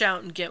to rush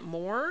out and get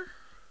more.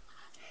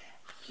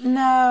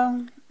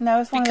 No,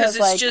 it's one because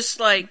of those, it's just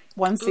like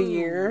once a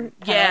year.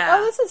 Yeah,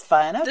 oh, this is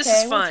fun. Okay, this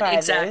is fun. We'll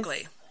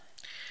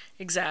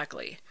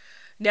Exactly.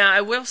 Now,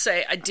 I will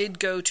say I did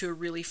go to a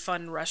really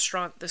fun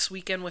restaurant this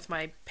weekend with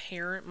my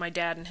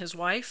dad and his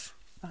wife,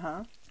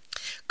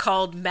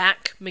 called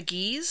Mac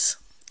McGee's.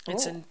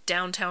 It's in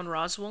downtown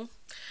Roswell,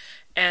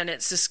 and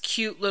it's this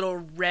cute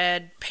little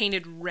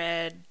painted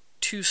red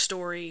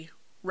 2-story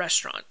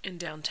restaurant in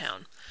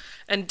downtown.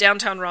 And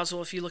downtown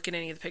Roswell, if you look at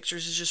any of the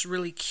pictures, is just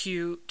really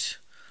cute.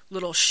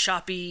 Little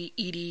shoppy,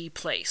 eaty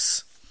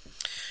place.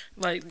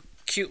 Like,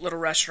 cute little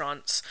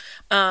restaurants.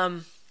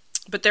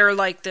 But they're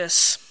like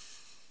this...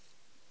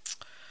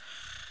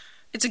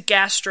 It's a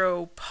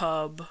gastro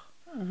pub.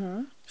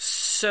 Mm-hmm.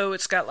 So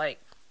it's got,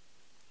 like,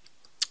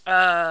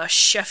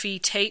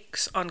 chefy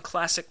takes on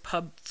classic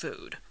pub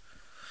food.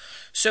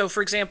 So,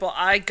 for example,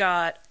 I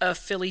got a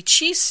Philly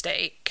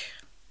cheesesteak,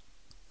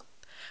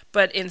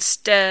 but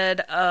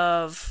instead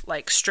of,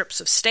 like, strips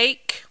of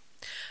steak,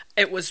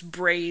 it was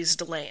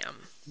braised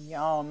lamb.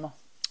 Yum.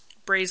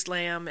 Braised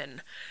lamb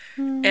and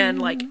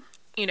like,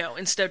 you know,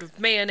 instead of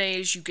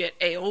mayonnaise, you get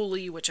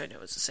aioli, which I know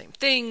is the same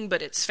thing,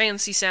 but it's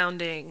fancy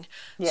sounding.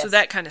 Yes. So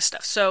that kind of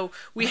stuff. So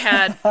we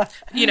had,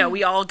 you know,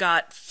 we all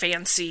got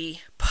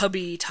fancy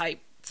pubby type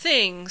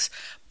things,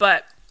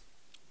 but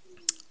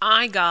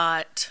I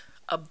got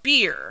a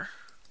beer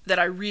that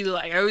I really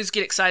like. I always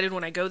get excited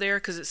when I go there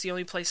because it's the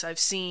only place I've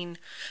seen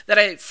that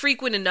I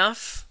frequent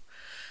enough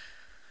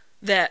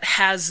that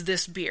has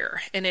this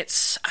beer. And I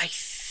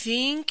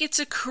think it's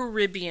a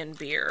Caribbean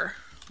beer.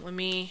 Let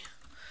me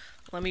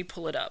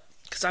pull it up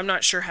because I'm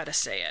not sure how to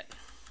say it.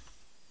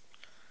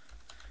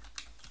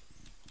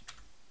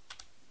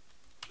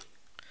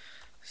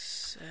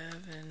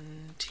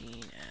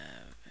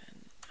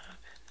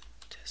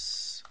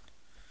 Adventist.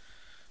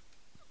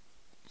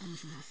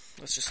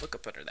 Let's just look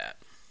up under that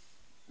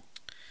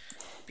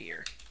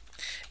beer.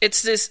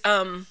 It's this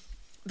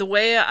the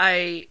way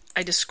I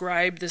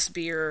describe this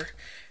beer,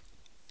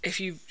 if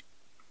you've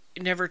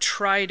never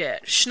tried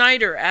it,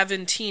 Schneider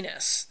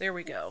Aventinus. There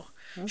we go.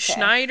 Okay.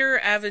 Schneider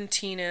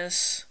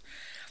Aventinus.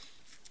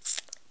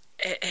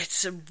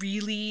 It's a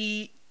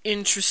really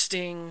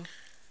interesting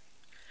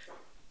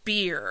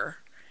beer.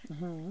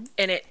 And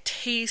it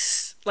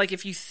tastes like,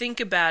 if you think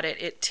about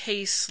it, it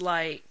tastes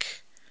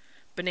like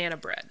banana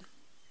bread.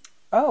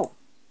 Oh,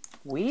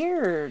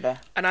 weird.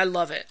 And I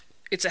love it.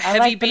 It's a I heavy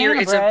like beer.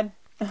 banana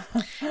bread.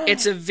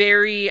 It's a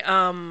very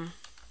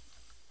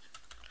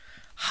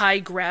high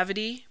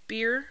gravity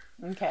beer.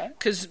 Okay.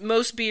 Because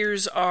most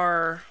beers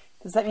are...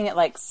 Does that mean it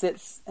like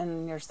sits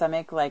in your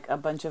stomach like a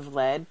bunch of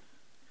lead?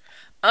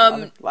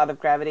 A lot of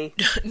gravity?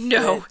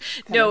 No.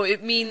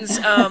 It means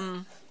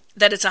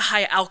that it's a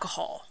high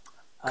alcohol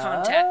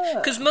content.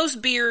 Because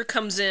most beer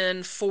comes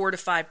in 4 to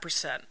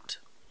 5%.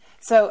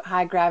 So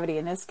high gravity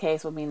in this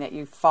case will mean that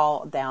you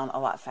fall down a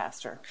lot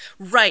faster.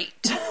 Right,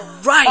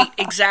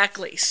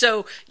 exactly.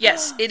 So,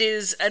 yes, it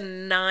is a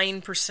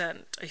 9%,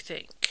 I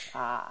think.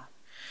 Ah.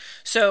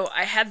 So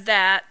I had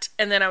that,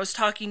 and then I was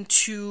talking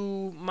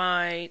to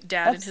my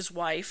dad and his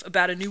wife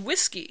about a new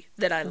whiskey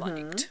that I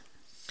liked.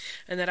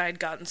 And that I had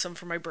gotten some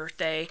for my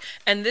birthday.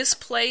 And this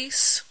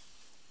place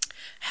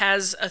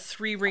has a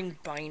 3-ring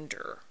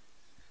binder.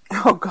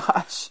 Oh,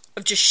 gosh.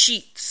 Of just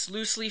sheets,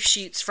 loose leaf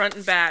sheets, front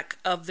and back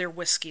of their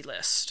whiskey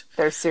list.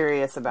 They're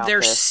serious about They're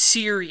this.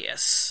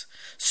 serious.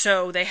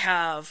 So they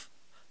have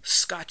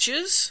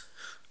scotches,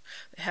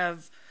 they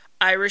have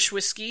Irish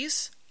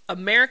whiskeys,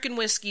 American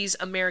whiskeys,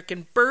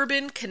 American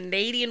bourbon,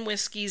 Canadian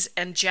whiskeys,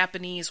 and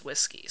Japanese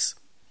whiskeys.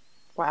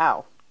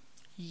 Wow.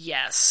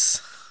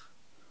 Yes.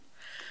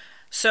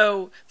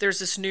 So there's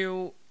this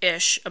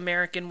new-ish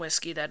American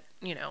whiskey that,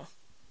 you know,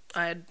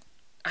 I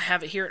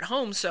have it here at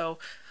home, so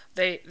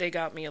they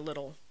got me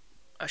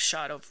a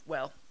shot of,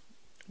 well,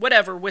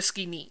 whatever,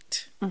 whiskey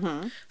neat.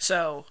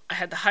 So I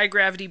had the high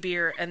gravity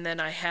beer, and then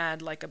I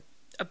had like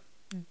a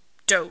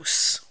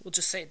dose. We'll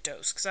just say a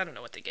dose, because I don't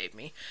know what they gave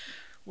me.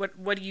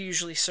 What do you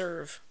usually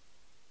serve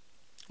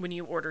when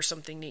you order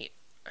something neat?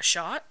 A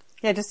shot?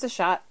 Yeah, just a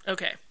shot.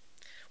 Okay.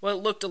 Well,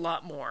 it looked a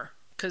lot more,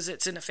 because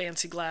it's in a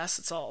fancy glass.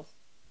 It's all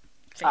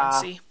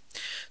fancy.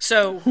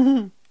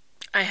 So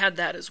I had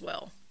that as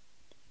well.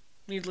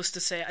 Needless to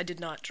say, I did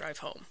not drive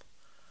home.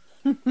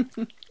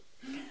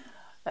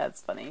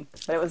 That's funny.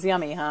 But it was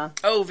yummy, huh?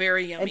 Oh,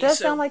 very yummy. It does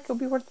sound like it would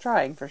be worth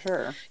trying, for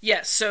sure.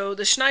 Yes, so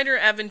the Schneider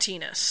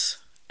Aventinus.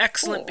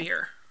 Excellent Cool.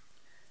 beer.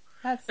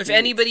 That's If neat.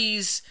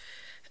 anybody's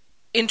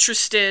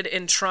interested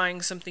in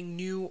trying something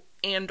new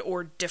and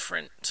or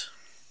different.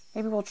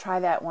 Maybe we'll try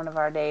that one of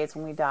our days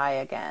when we die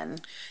again.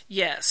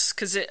 Yes,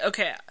 because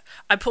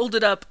I pulled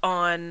it up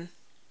on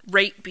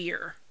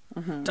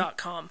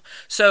ratebeer.com.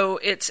 So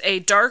it's a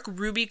dark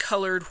ruby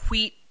colored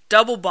wheat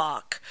double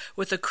bock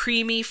with a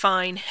creamy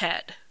fine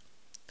head.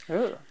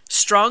 Ooh.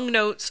 Strong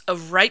notes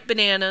of ripe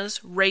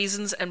bananas,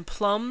 raisins, and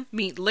plum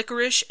meet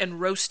licorice and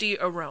roasty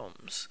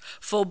aromas.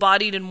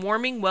 Full-bodied and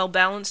warming,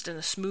 well-balanced, and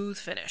a smooth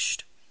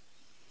finished.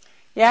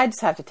 Yeah, I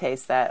just have to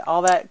taste that.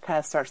 All that kind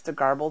of starts to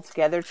garble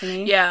together to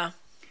me. Yeah.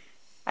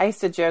 I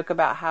used to joke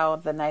about how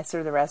the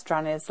nicer the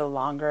restaurant is, the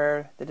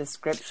longer the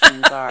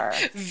descriptions are.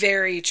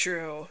 Very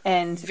true.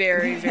 And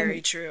very,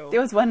 very true.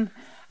 There was one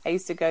I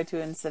used to go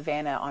to in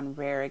Savannah on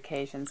rare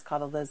occasions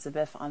called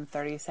Elizabeth on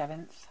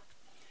 37th.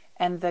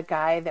 And the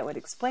guy that would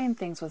explain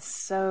things was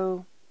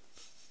so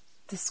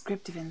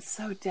descriptive and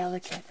so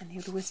delicate, and he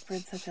would whisper in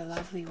such a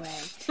lovely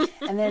way.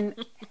 And then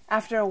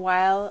after a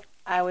while,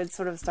 I would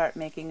sort of start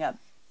making up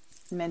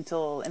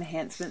mental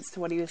enhancements to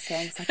what he was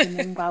saying. It's like, and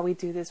then while we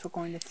do this, we're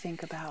going to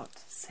think about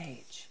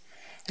sage.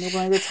 And we're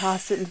going to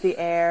toss it into the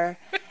air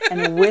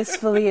and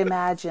wistfully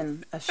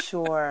imagine a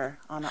shore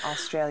on an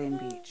Australian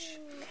beach.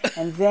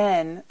 And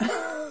then,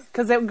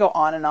 because it would go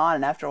on, and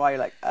after a while, you're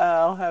like, oh,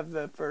 I'll have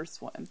the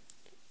first one.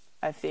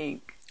 I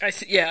think.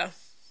 Yeah.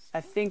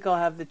 I think I'll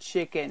have the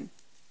chicken.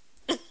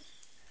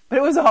 But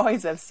it was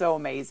always so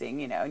amazing,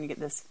 you know, and you get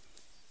this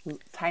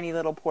tiny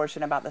little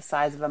portion about the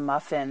size of a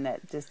muffin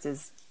that just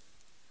is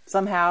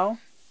somehow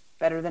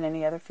better than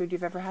any other food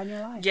you've ever had in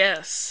your life.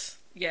 Yes.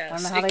 I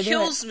don't know how they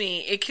do it.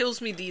 It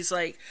kills me these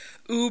like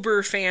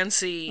uber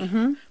fancy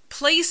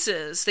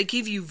places. They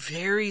give you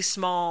very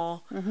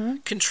small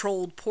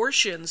controlled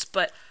portions,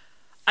 but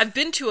I've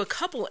been to a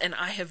couple and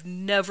I have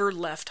never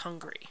left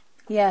hungry.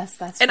 Yes,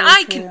 that's and very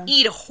I true. can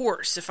eat a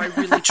horse if I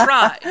really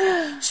try.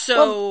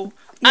 So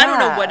I don't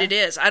know what it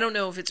is. I don't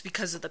know if it's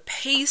because of the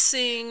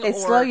pacing. They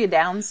slow you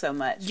down so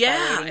much. Yeah,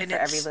 by waiting and for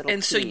every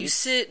little so you piece.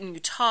 sit and you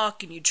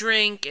talk and you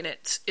drink, and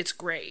it's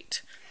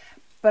great.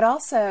 But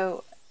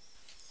also,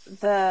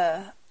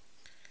 I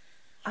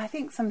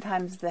think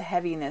sometimes the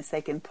heaviness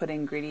they can put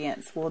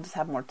ingredients will just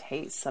have more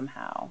taste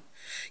somehow.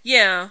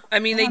 Yeah, I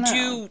mean, they don't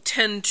know. do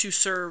tend to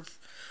serve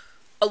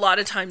a lot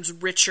of times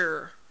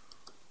richer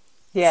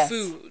Yes.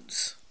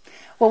 foods.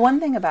 Well,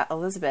 one thing about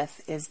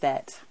Elizabeth is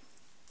that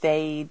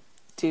they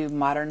do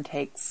modern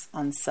takes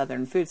on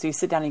Southern food. So you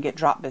sit down and you get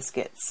drop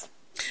biscuits.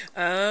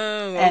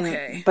 Oh,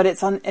 okay. But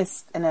it's in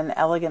an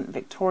elegant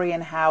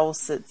Victorian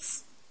house.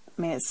 It's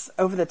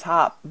over the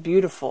top,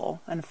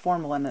 beautiful and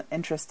formal in an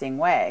interesting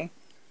way.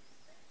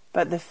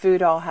 But the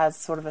food all has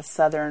sort of a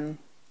Southern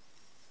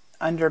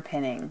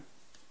underpinning.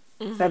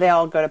 So they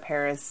all go to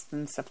Paris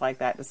and stuff like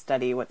that to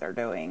study what they're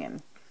doing,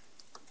 and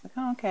like,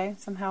 oh, okay,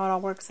 somehow it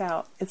all works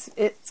out. It's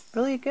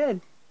really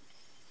good.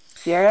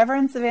 If you're ever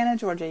in Savannah,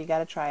 Georgia, you got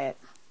to try it.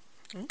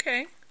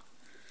 Okay.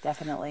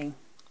 Definitely.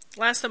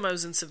 Last time I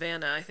was in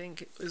Savannah, I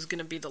think it was going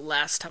to be the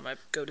last time I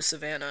go to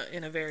Savannah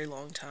in a very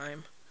long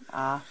time.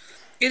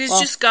 It has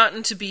just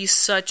gotten to be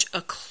such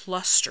a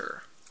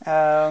cluster.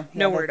 Oh, yeah,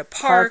 nowhere to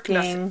park,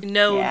 parking. nothing.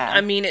 No, Yeah.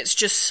 I mean, it's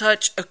just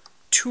such a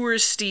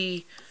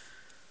touristy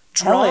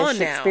draw Hellish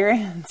now.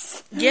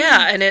 experience.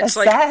 Yeah, and it's That's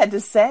like sad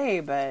to say,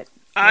 but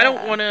I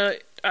don't want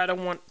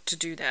to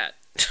do that.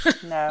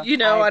 No, You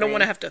know, I I don't agree.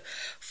 want to have to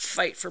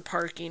fight for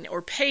parking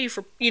or pay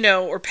for,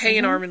 or pay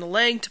an arm and a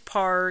leg to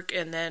park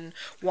and then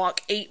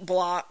walk 8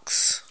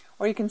 blocks.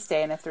 Or you can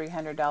stay in a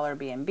 $300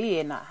 B&B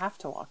and not have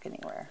to walk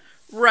anywhere.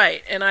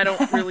 Right, and I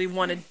don't really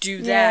want to do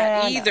Yeah,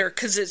 that I know. either,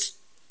 because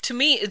to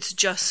me, it's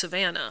just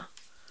Savannah.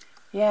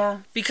 Yeah.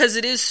 Because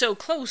it is so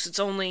close, it's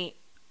only,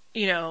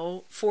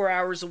 4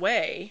 hours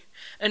away,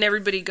 and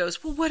everybody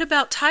goes, well, what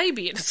about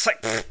Tybee? And it's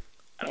like, pfft,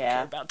 I don't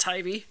care about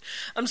Tybee.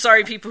 I'm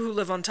sorry, people who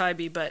live on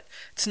Tybee, but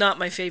it's not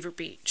my favorite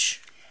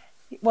beach.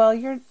 Well,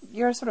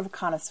 you're sort of a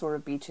connoisseur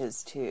of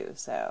beaches too,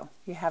 so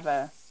you have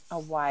a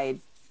wide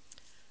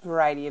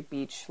variety of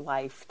beach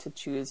life to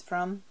choose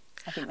from.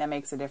 I think that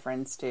makes a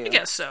difference too. I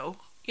guess so.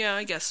 Yeah,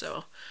 I guess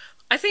so.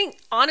 I think,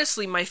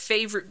 honestly, my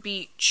favorite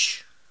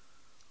beach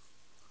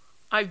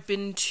I've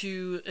been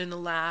to in the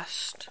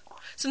last,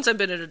 since I've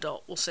been an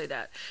adult, we'll say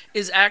that,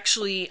 is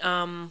actually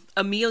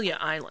Amelia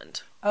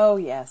Island. Oh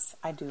yes,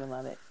 I do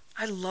love it.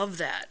 I love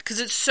that because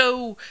it's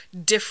so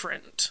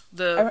different.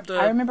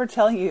 I remember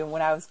telling you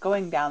when I was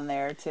going down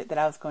there that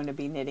I was going to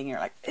be knitting. You're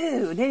like,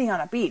 "Ew, knitting on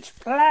a beach,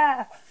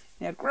 blah,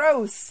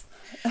 gross."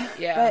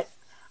 Yeah, but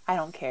I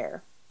don't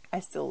care. I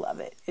still love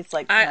it. It's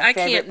like I my favorite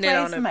can't knit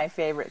place on and my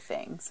favorite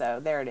thing. So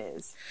there it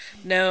is.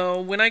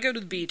 No, when I go to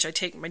the beach, I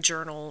take my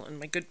journal and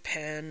my good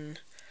pen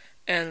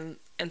and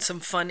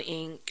some fun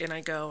ink, and I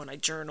go and I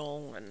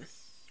journal and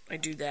I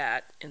do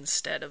that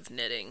instead of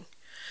knitting.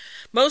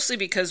 Mostly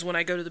because when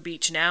I go to the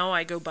beach now,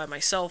 I go by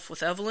myself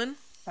with Evelyn.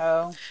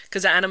 Oh.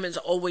 Because Adam is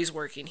always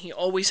working. He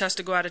always has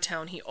to go out of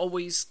town. He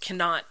always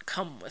cannot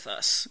come with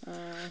us.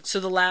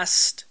 So the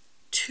last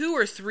 2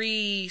 or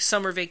 3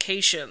 summer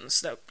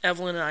vacations that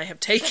Evelyn and I have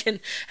taken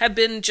have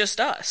been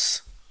just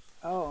us.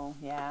 Oh,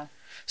 yeah.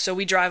 So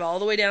we drive all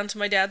the way down to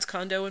my dad's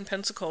condo in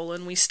Pensacola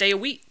and we stay a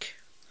week.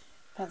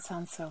 That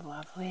sounds so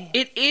lovely.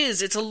 It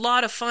is. It's a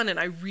lot of fun, and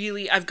I've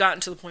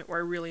gotten to the point where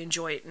I really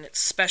enjoy it, and it's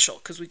special,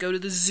 because we go to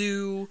the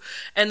zoo,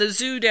 and the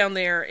zoo down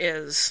there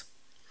is,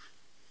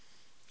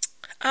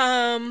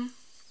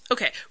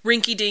 okay,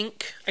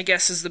 rinky-dink, I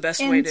guess is the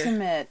best way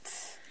to...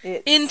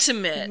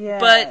 Intimate. Yes.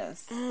 But,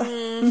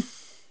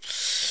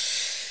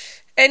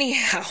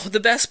 anyhow, the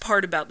best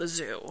part about the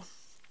zoo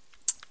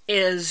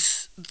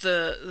is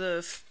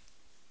the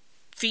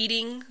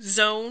feeding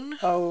zone.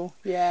 Oh,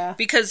 yeah.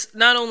 Because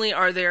not only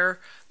are there,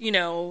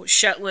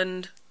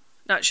 Highland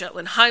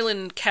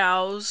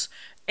cows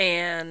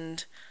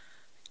and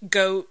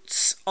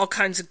goats, all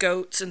kinds of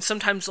goats, and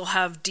sometimes they'll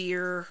have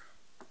deer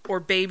or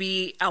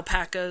baby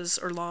alpacas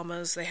or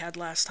llamas they had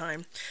last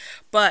time.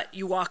 But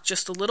you walk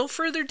just a little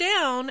further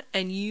down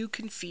and you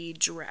can feed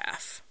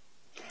giraffe.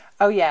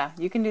 Oh, yeah.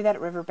 You can do that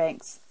at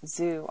Riverbanks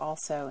Zoo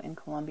also in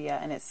Columbia,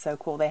 and it's so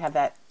cool. They have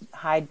that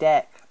high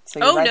deck, so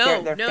you're there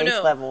at their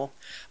face level.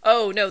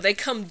 Oh, no, they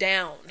come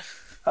down.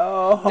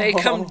 Oh. They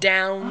come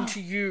down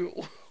to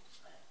you.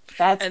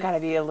 That's got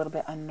to be a little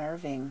bit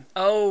unnerving.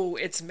 Oh,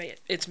 it's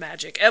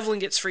magic. Evelyn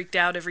gets freaked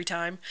out every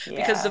time. Yeah.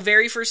 Because the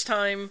very first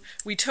time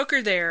we took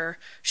her there,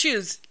 she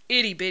was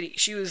itty-bitty.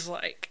 She was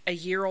like a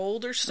year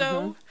old or so.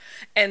 Mm-hmm.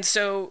 And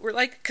so we're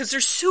like, because they're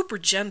super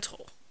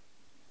gentle.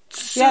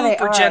 They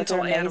are.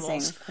 Gentle they're amazing,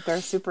 animals. But they're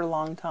super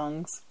long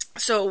tongues.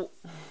 So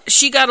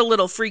she got a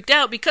little freaked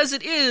out because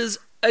it is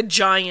a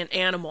giant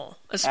animal,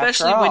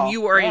 especially when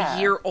you are a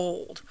year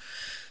old.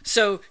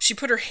 So she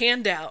put her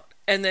hand out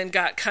and then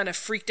got kind of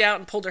freaked out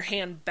and pulled her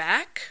hand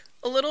back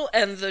a little,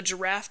 and the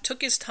giraffe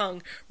took his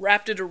tongue,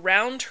 wrapped it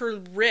around her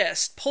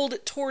wrist, pulled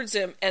it towards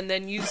him, and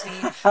then used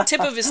the tip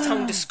of his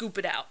tongue to scoop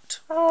it out.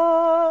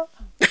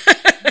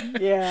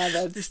 Yeah,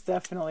 that's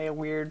definitely a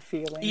weird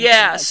feeling.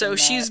 Yeah, so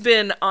she's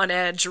been on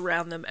edge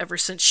around them ever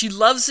since. She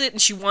loves it,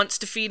 and she wants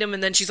to feed him,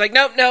 and then she's like,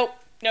 nope,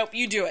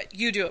 you do it.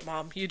 You do it,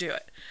 Mom. You do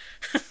it.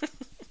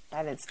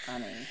 That is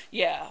funny.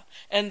 Yeah,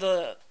 and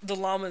the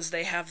llamas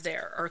they have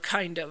there are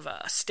kind of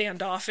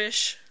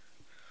standoffish.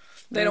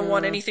 They don't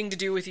want anything to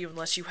do with you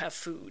unless you have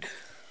food.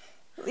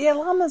 Yeah,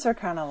 llamas are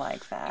kind of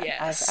like that.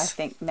 Yes. I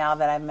think now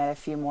that I've met a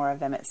few more of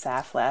them at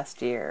SAF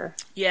last year.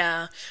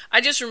 Yeah,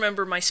 I just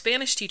remember my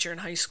Spanish teacher in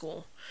high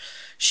school.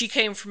 She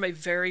came from a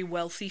very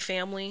wealthy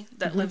family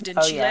that lived in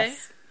Chile.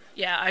 Yes.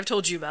 Yeah, I've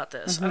told you about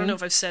this. I don't know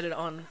if I've said it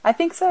on... I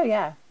think so,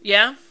 yeah.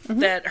 Yeah?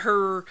 That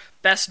her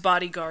best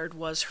bodyguard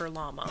was her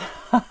llama.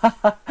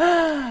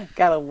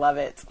 Gotta love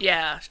it.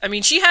 Yeah. I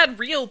mean, she had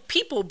real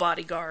people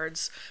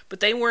bodyguards, but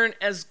they weren't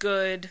as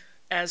good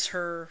as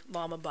her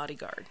llama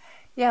bodyguard.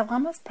 Yeah,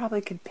 llamas probably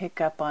could pick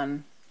up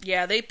on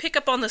Yeah, they pick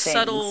up on the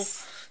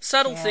things.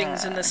 subtle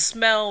things and Yeah. the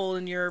smell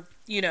and your,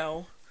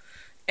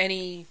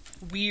 any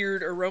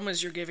weird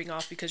aromas you're giving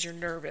off because you're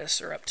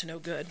nervous or up to no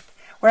good.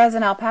 Whereas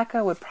an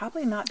alpaca would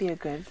probably not be a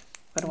good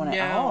one at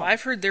No, all.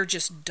 I've heard they're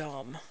just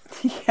dumb.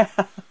 Yeah.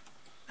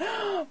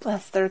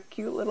 Bless their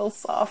cute little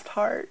soft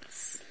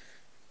hearts.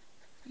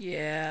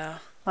 Yeah.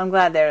 I'm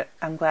glad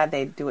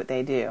they do what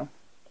they do.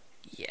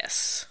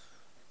 Yes.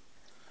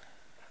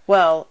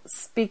 Well,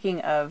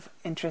 speaking of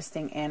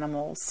interesting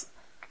animals,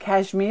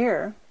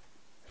 cashmere.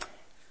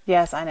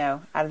 Yes, I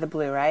know, out of the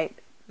blue, right?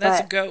 That's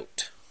But- a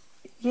goat.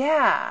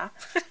 Yeah.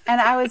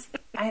 And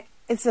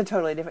it's a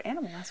totally different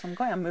animal. That's where I'm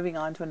going. I'm moving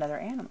on to another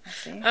animal,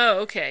 see? Oh,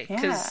 okay.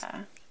 'Cause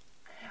Yeah.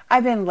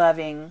 I've been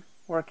loving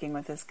working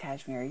with this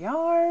cashmere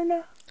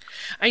yarn.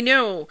 I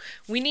know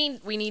we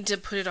need to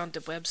put it on the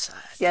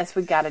website. Yes,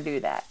 we got to do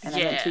that. And I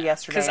meant to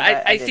yesterday. Because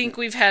but I didn't. think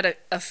we've had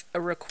a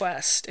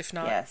request, if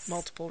not Yes.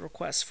 multiple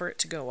requests, for it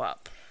to go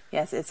up.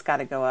 Yes, it's got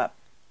to go up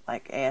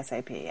like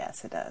ASAP.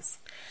 Yes, it does.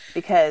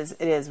 Because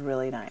it is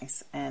really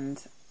nice.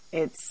 And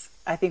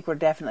I think we're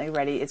definitely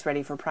ready. It's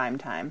ready for prime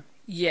time.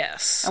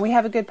 Yes. And we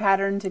have a good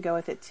pattern to go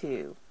with it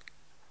too.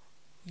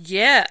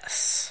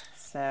 Yes.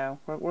 So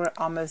we're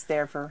almost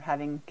there for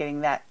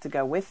getting that to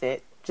go with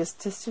it,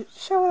 just to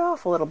show it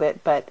off a little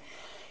bit. But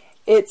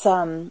it's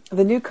the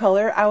new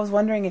color. I was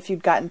wondering if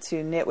you'd gotten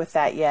to knit with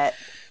that yet.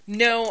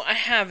 No, I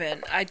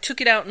haven't. I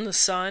took it out in the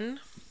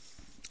sun,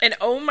 and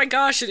oh my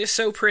gosh, it is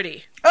so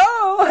pretty.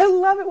 Oh, I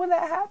love it when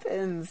that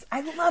happens.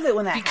 I love it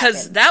when that Because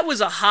happens. that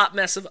was a hot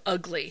mess of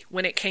ugly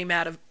when it came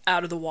out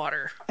of the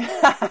water.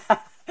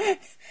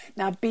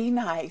 Now be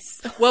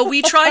nice. Well,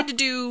 we tried to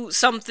do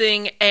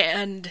something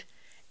and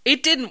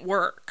it didn't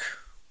work.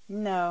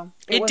 No,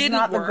 It was didn't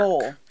not work. the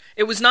goal.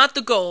 It was not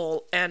the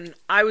goal, and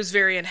I was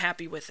very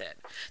unhappy with it.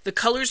 The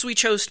colors we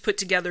chose to put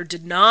together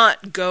did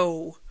not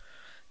go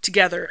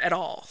together at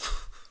all.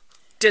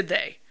 Did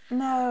they?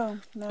 No.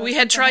 We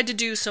had tried to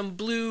do some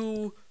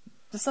blue.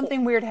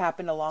 Something weird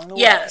happened along the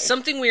way. Yeah,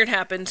 something weird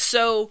happened.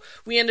 So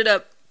we ended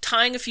up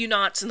tying a few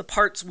knots in the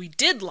parts we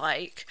did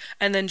like,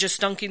 and then just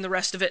dunking the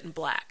rest of it in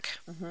black.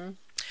 Mm-hmm.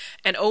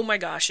 And oh my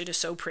gosh, it is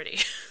so pretty.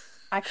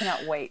 I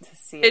cannot wait to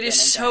see it. It is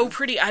so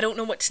pretty. I don't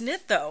know what to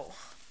knit though.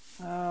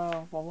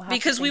 Oh, well, we'll have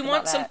Because to we think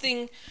want about that.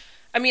 something.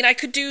 I mean, I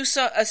could do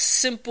a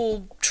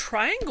simple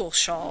triangle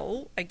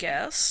shawl, I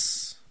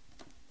guess,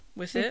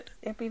 with it.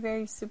 It'd be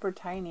very super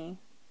tiny.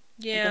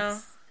 Yeah.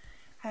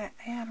 I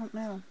don't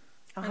know.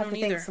 I'll I have to don't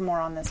think either. some more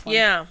on this one.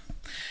 Yeah.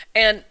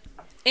 And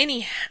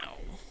anyhow,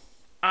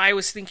 I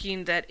was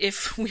thinking that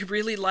if we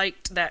really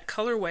liked that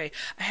colorway,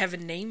 I have a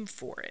name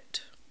for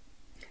it.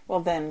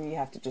 Well, then you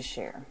have to just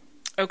share.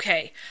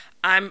 Okay.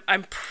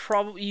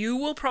 You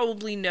will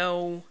probably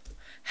know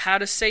how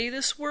to say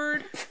this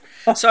word.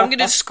 So I'm going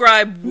to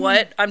describe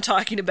what I'm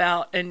talking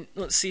about, and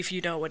let's see if you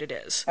know what it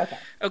is. Okay.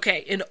 Okay,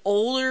 in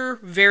older,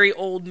 very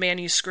old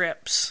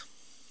manuscripts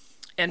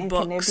and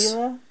books.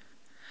 Canibula?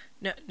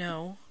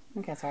 No.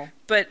 Okay, sorry.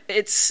 But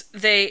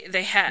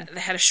they had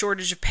a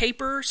shortage of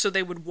paper, so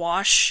they would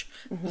wash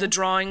the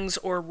drawings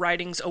or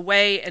writings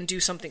away and do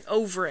something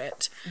over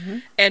it. Mm-hmm.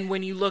 And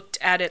when you looked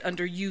at it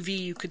under UV,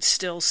 you could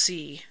still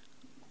see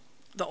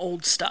the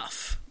old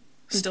stuff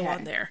still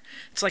on there.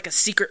 It's like a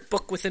secret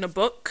book within a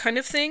book kind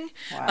of thing.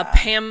 Wow. A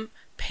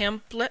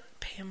pamphlet.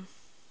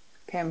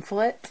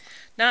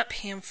 Not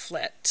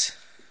pamphlet.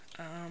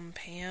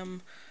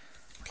 Pamphlet.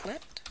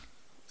 Let's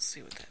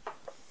see what that.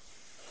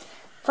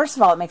 First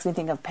of all, it makes me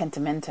think of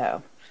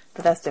pentimento,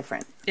 but that's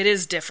different. It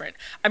is different.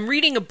 I'm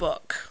reading a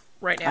book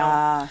right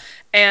now,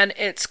 and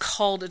it's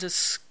called A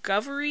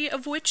Discovery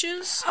of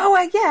Witches. Oh,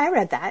 I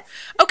read that.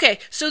 Okay,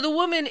 so the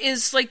woman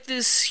is like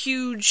this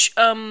huge,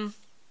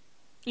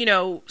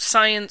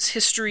 science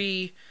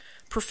history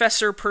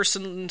professor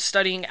person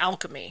studying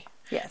alchemy.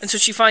 Yes. And so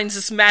she finds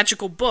this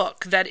magical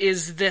book that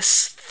is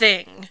this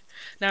thing.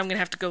 Now I'm going to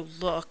have to go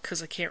look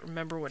because I can't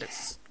remember what it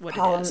is.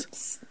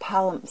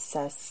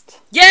 Palimpsest.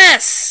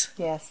 Yes!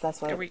 Yes,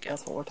 that's what There we go.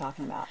 That's what we're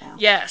talking about now.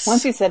 Yes.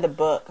 Once you said the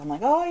book, I'm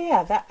like, oh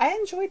yeah, I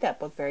enjoyed that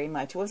book very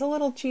much. It was a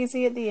little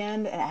cheesy at the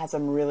end, and it had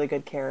some really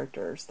good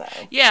characters, though.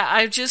 Yeah,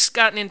 I've just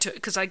gotten into it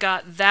because I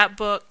got that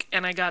book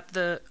and I got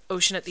The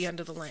Ocean at the End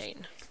of the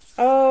Lane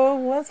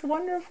Oh, that's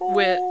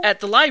wonderful. at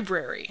the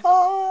library.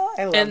 Oh,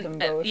 I love them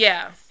both.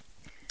 Yeah,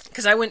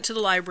 because I went to the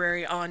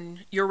library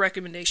on your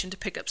recommendation to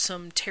pick up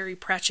some Terry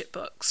Pratchett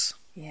books.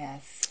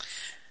 Yes.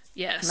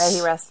 Yes. May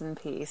he rest in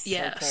peace.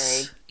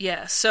 Yes.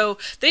 Yes. So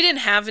they didn't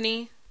have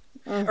any,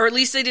 or at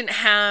least they didn't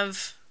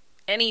have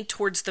any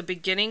towards the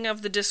beginning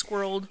of the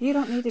Discworld. You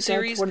don't need to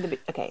series. go toward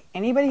okay,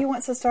 anybody who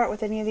wants to start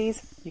with any of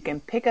these, you can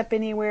pick up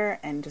anywhere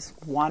and just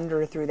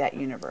wander through that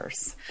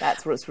universe.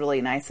 That's what's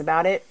really nice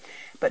about it.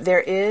 But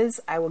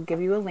I will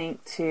give you a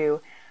link to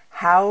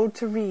How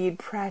to Read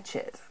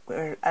Pratchett,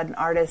 where an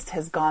artist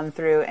has gone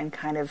through and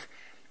kind of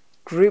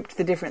grouped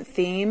the different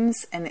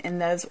themes and in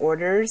those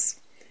orders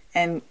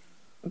and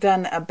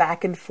done a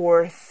back and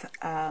forth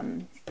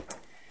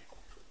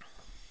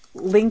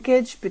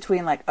linkage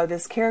between like, oh,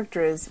 this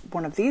character is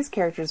one of these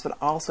characters, but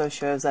also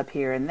shows up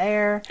here and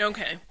there.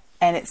 Okay.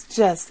 And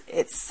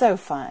it's so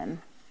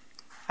fun.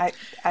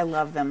 I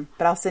love them,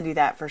 but I'll send you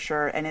that for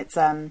sure. And it's,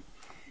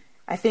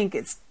 I think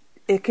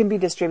it can be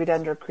distributed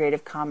under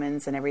Creative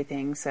Commons and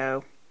everything.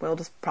 So we'll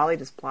probably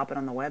just plop it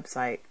on the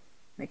website,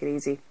 make it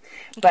easy.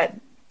 But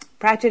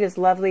Pratchett is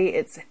lovely.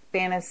 It's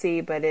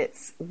fantasy, but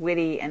it's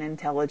witty and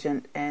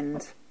intelligent.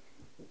 And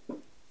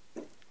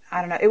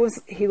I don't know.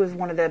 He was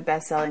one of the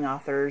best-selling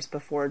authors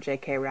before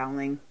J.K.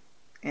 Rowling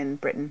in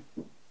Britain.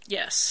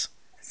 Yes.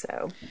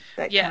 So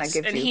that kind of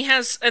gives you...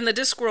 and the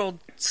Discworld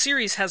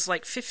series has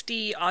like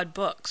 50 odd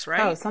books, right?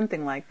 Oh,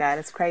 something like that.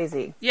 It's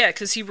crazy. Yeah,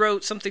 because he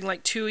wrote something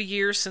like 2 a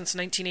year since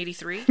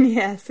 1983.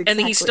 Yes, exactly.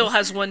 And he still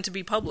has one to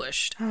be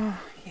published. Oh,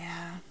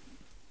 yeah.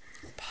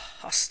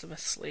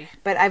 Posthumously.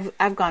 But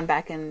I've gone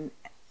back and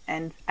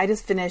I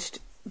just finished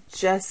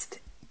yesterday.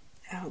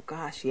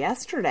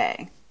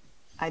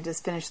 I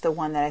just finished the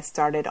one that I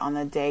started on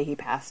the day he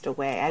passed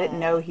away. I didn't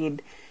know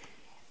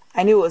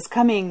I knew it was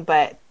coming,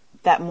 but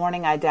that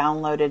morning I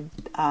downloaded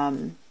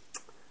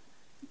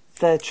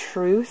The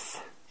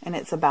Truth, and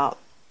it's about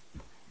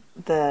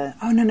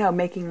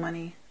Making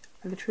Money.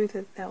 The Truth,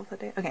 that was the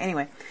day? Okay,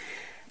 anyway.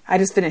 I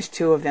just finished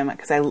 2 of them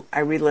because I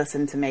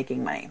re-listened to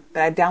Making Money.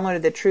 But I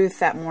downloaded The Truth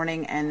that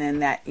morning, and then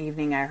that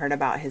evening I heard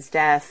about his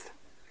death.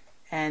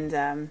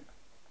 And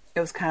it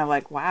was kind of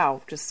like,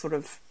 wow, just sort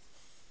of,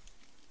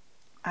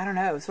 I don't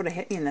know, it sort of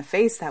hit me in the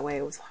face that way.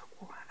 It was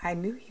like, I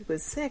knew he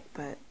was sick,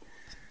 but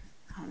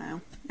I don't know.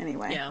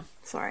 Anyway, yeah.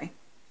 Sorry.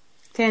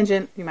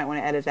 Tangent, you might want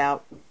to edit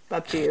out.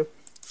 Up to you.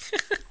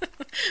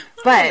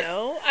 But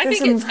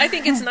I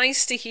think it's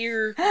nice to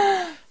hear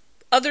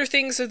other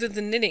things other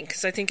than knitting,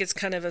 because I think it's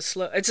kind of a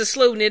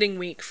slow knitting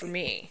week for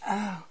me.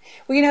 Oh.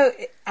 Well,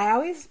 I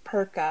always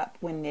perk up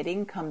when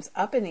knitting comes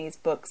up in these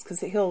books,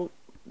 because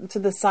to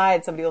the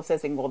side, somebody will say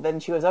something, well, then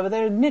she was over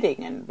there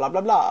knitting and blah,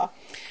 blah, blah.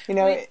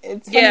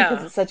 It's funny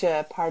because it's such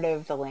a part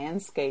of the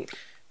landscape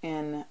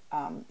in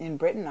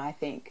Britain, I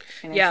think.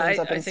 And it comes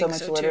up in so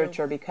much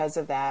literature because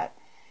of that.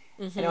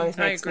 Mm-hmm. It always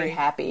makes me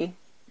happy.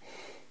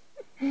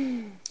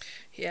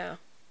 Yeah.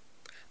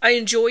 I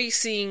enjoy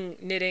seeing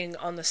knitting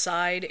on the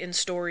side in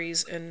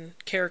stories and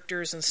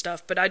characters and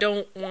stuff, but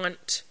I'm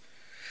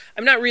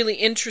not really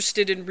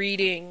interested in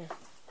reading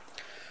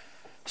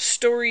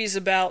stories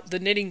about the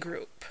knitting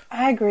group.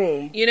 I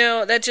agree.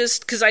 That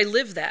just, because I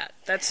live that.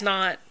 That's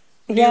not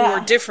new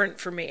or different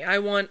for me. I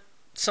want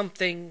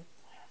something.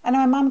 I know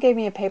my mom gave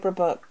me a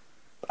paperback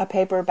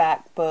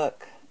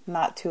book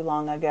not too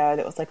long ago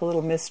that was like a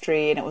little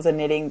mystery, and it was a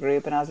knitting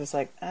group, and I was just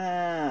like,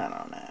 I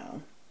don't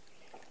know.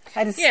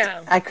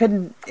 I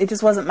couldn't, it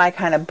just wasn't my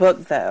kind of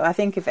book, though. I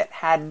think if it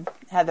had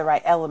the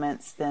right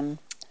elements, then...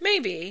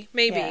 Maybe.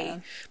 Yeah.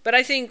 But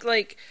I think,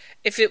 like,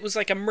 if it was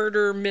like a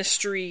murder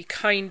mystery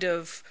kind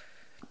of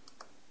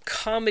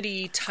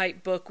comedy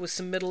type book with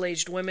some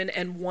middle-aged women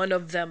and one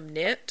of them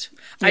knit,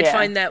 I'd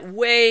find that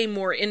way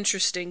more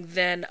interesting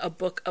than a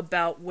book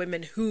about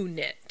women who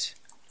knit.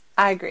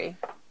 I agree.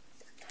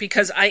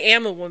 Because I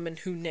am a woman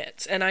who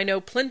knits, and I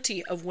know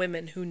plenty of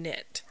women who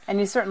knit. And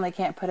you certainly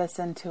can't put us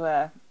into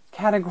a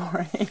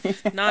category.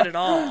 Not at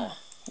all.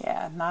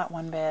 Yeah, not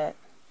one bit.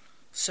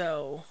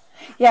 So...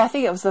 Yeah, I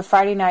think it was the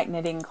Friday Night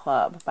Knitting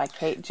Club by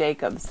Kate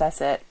Jacobs.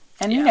 That's it.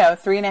 And,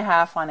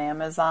 3.5 on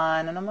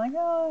Amazon. And I'm like,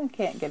 I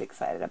can't get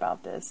excited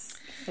about this.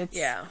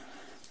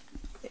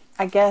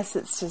 I guess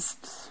it's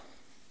just...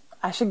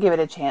 I should give it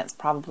a chance,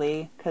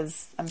 probably,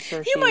 because I'm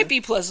sure You might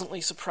be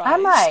pleasantly surprised. I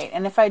might.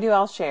 And if I do,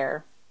 I'll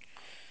share.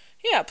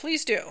 Yeah,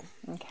 please do.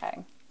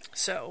 Okay.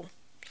 So,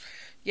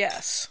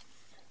 yes.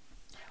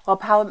 Well,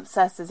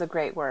 palimpsest is a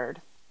great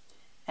word.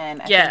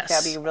 And I think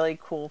that would be really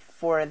cool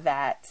for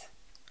that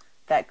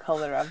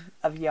color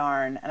of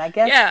yarn. And I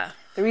guess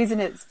the reason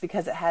it's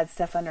because it had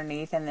stuff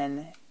underneath, and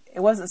then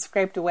it wasn't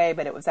scraped away,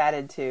 but it was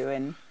added to,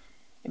 and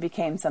it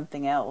became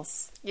something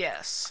else.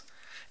 Yes.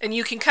 And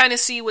you can kind of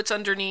see what's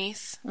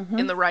underneath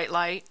in the right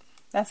light.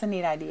 That's a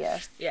neat idea.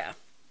 Yeah.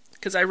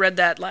 Because I read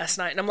that last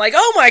night, and I'm like,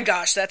 oh my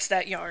gosh, that's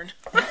that yarn.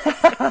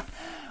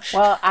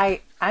 Well,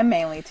 I'm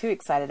mainly too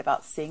excited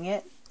about seeing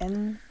it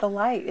in the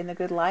light, in the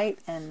good light,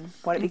 and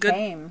what it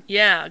became.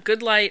 Yeah,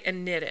 good light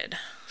and knitted.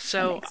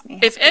 So,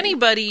 if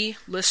anybody,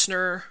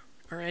 listener,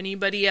 or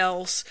anybody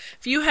else,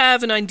 if you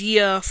have an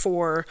idea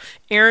for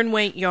Aran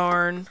weight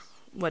yarn,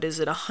 what is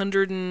it,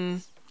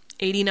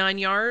 189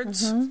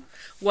 yards? Mm-hmm.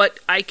 What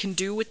I can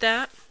do with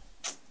that?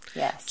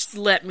 Yes. Just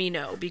let me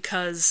know,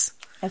 because...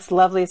 It's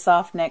lovely,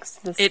 soft next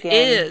to the skin. It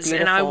is,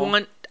 beautiful.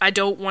 And I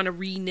don't want to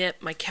re-knit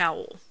my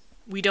cowl.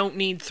 We don't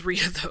need 3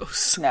 of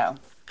those. No,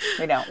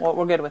 we don't. Well,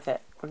 we're good with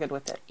it.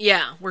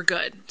 Yeah, we're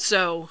good.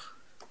 So,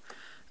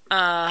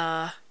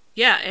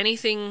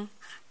 anything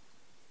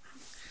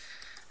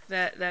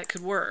that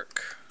could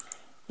work.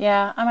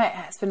 Yeah, I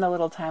might spend a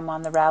little time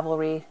on the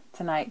Ravelry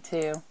tonight,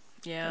 too.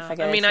 Yeah, I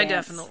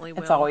definitely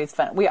will. It's always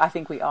fun. I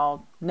think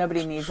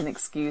nobody needs an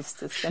excuse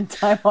to spend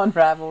time on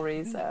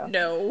Ravelry, so.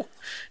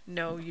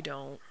 No, you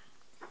don't.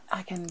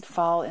 I can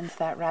fall into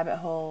that rabbit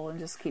hole and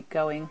just keep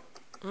going.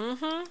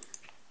 Mm-hmm.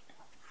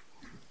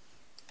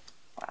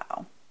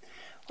 Wow.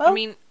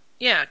 Well,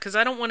 because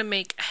I don't want to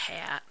make a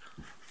hat.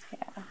 Yeah.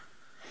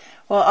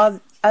 Well,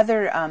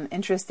 other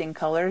interesting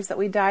colors that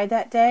we dyed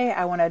that day,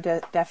 I wanted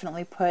to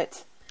definitely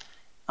put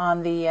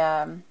on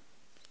the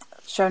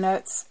show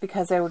notes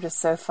because they were just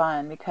so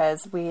fun.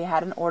 Because we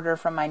had an order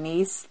from my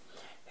niece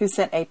who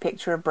sent a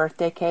picture of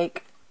birthday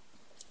cake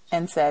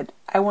and said,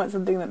 "I want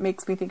something that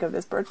makes me think of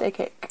this birthday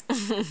cake."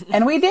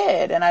 And we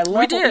did, and I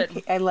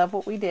love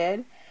what we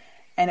did,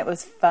 and it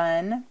was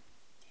fun.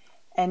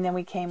 And then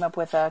we came up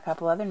with a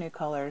couple other new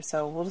colors,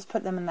 so we'll just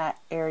put them in that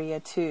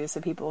area too,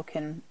 so people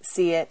can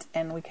see it,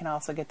 and we can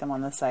also get them on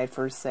the site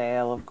for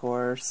sale, of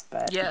course.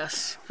 But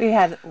yes, we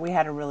had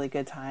a really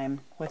good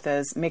time with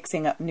those,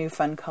 mixing up new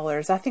fun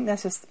colors. I think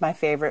that's just my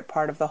favorite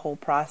part of the whole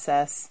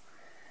process.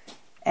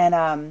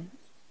 And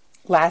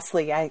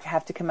lastly, I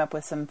have to come up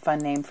with some fun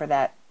name for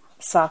that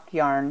sock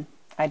yarn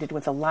I did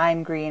with the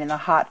lime green and the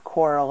hot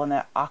coral and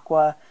the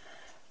aqua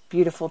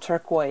beautiful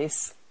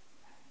turquoise.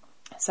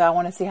 So I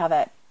want to see how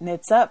that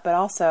knits up, but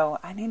also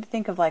I need to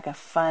think of like a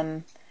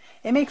fun,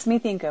 it makes me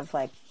think of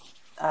like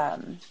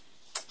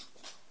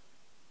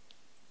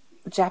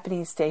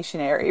Japanese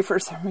stationery for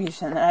some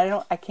reason.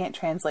 And I can't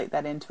translate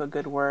that into a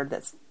good word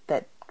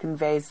that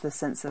conveys the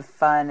sense of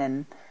fun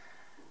and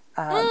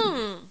you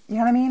know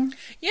what I mean?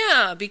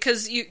 Yeah,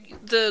 because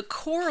the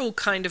coral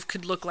kind of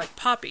could look like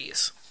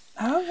poppies.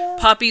 Oh yeah.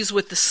 Poppies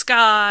with the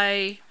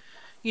sky,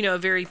 a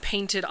very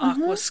painted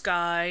aqua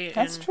sky.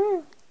 That's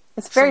true.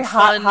 It's very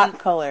hot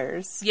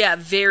colors. Yeah,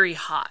 very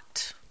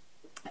hot.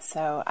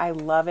 So I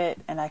love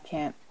it, and I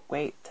can't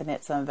wait to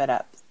knit some of it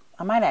up.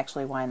 I might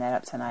actually wind that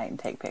up tonight and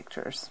take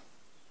pictures.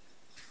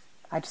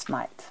 I just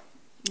might.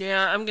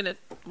 Yeah, I'm gonna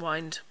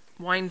wind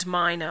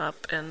mine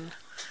up, and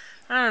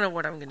I don't know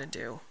what I'm gonna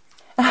do.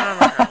 I don't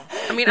know.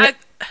 I mean,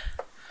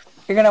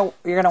 you're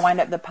gonna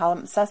wind up the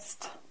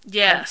palimpsest.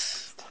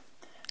 Yes.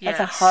 That's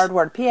a hard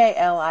word.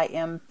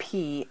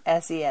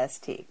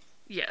 Palimpsest.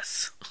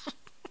 Yes.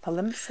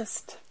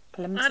 Palimpsest.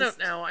 I don't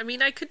know. I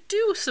mean, I could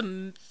do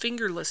some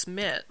fingerless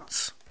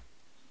mitts.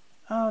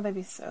 Oh, they'd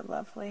be so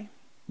lovely.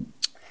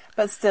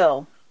 But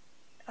still,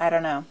 I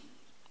don't know.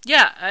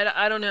 Yeah,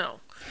 I don't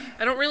know.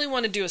 I don't really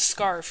want to do a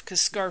scarf because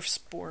scarves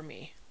bore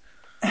me.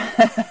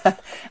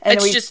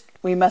 And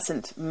we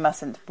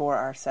mustn't bore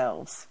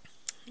ourselves.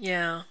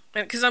 Yeah,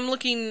 because I'm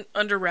looking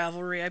under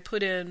Ravelry. I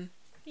put in,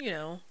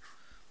 my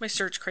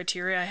search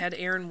criteria. I had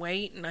Aran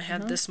weight, and I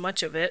had this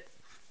much of it.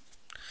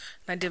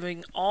 And I'm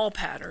doing all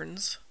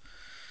patterns.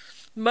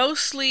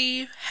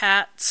 Mostly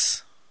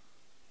hats,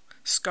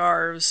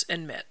 scarves,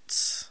 and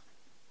mitts.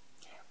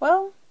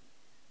 Well.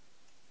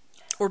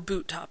 Or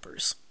boot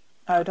toppers.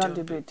 Oh, don't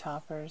do boot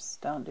toppers.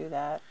 Don't do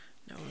that.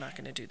 No, I'm not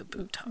going to do the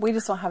boot topper. We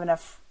just don't have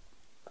enough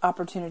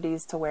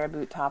opportunities to wear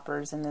boot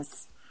toppers in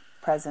this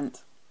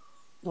present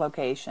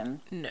location.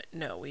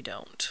 No, we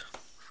don't.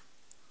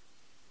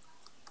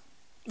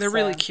 They're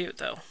really cute,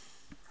 though.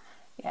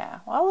 Yeah.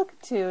 Well, I'll look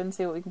too and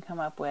see what we can come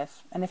up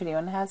with. And if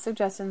anyone has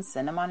suggestions,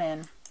 send them on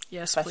in.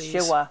 Yes, please.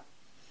 Bashiwa.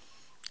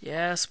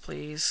 Yes,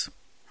 please.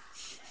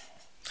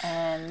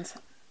 And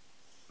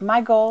my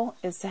goal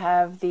is to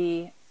have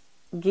the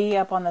gi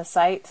up on the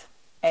site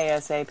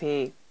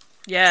ASAP.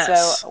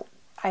 Yes. So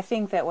I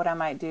think that what I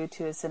might do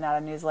too is send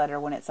out a newsletter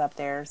when it's up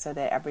there so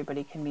that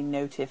everybody can be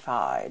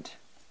notified.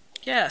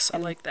 Yes, I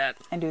like that.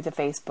 And do the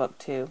Facebook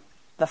too.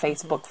 The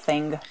Facebook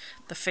thing.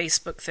 The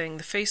Facebook thing.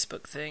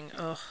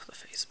 Oh, the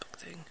Facebook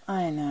thing.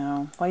 I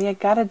know. Well, you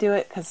got to do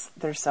it because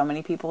there's so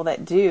many people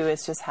that do.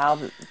 It's just how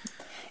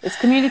it's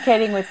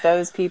communicating with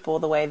those people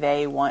the way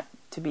they want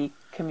to be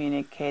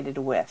communicated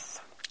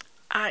with.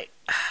 I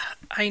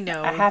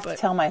know. I have to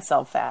tell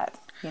myself that,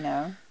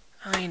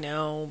 I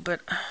know,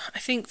 but I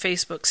think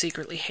Facebook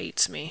secretly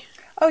hates me.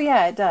 Oh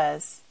yeah, it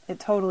does. It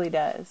totally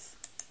does.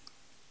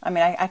 I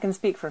mean, I can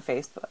speak for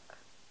Facebook.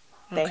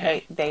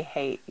 They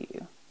hate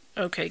you.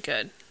 Okay,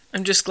 good.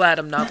 I'm just glad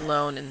I'm not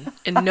alone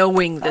in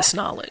knowing this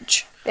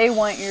knowledge. They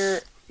want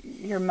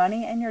your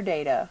money and your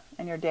data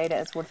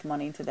is worth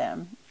money to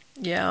them.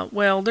 Yeah,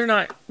 well, they're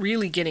not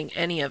really getting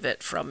any of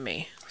it from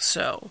me,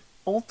 so.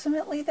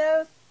 Ultimately,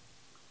 though,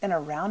 in a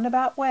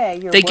roundabout way,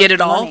 you're they worth get it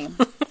money.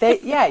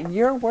 all?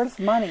 You're worth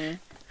money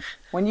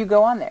when you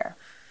go on there.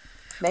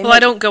 I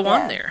don't go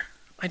on there.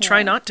 I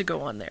try not to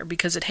go on there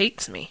because it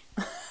hates me.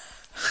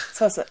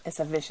 So it's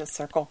a vicious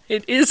circle.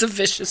 It is a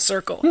vicious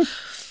circle.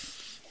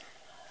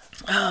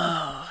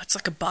 Oh, it's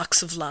like a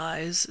box of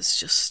lies. It's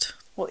just...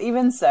 Well,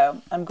 even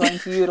so, I'm going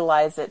to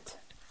utilize it,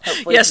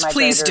 hopefully yes,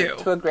 please do.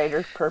 To a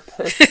greater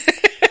purpose.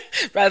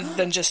 Rather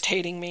than just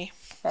hating me.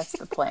 That's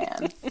the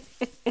plan.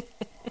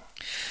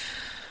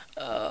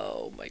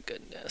 Oh, my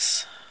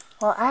goodness.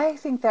 Well, I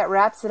think that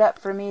wraps it up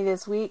for me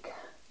this week.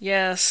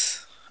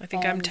 Yes, I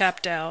think I'm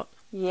tapped out.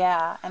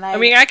 Yeah, and I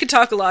mean, I could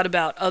talk a lot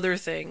about other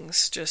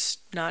things, just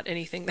not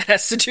anything that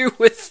has to do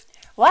with...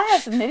 Well, I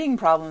have some knitting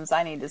problems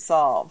I need to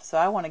solve, so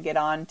I want to get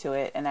on to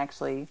it and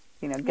actually,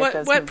 get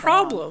those. What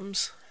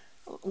problems?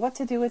 On. What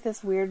to do with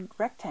this weird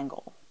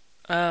rectangle?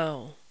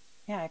 Oh.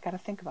 Yeah, I got to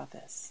think about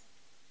this.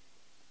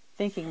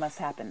 Thinking must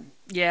happen.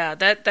 Yeah,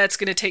 that's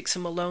going to take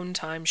some alone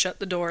time. Shut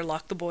the door,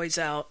 lock the boys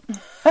out.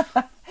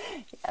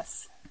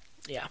 Yes.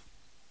 Yeah.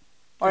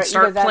 Or and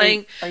start either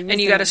playing, or and you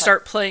using got to the-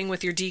 start playing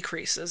with your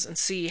decreases and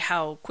see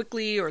how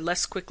quickly or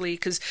less quickly.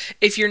 Because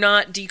if you're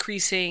not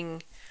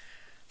decreasing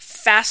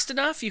fast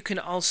enough, you can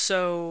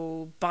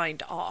also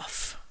bind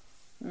off.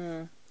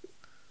 And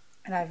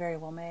I very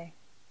well may.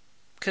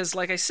 Because,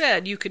 like I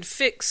said, you could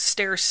fix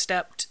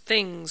stair-stepped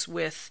things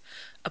with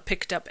a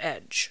picked-up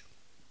edge.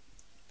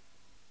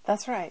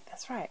 That's right.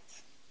 That's right.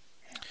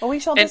 Well, we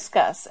shall And-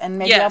 discuss, and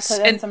maybe yes, I'll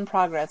put in and- some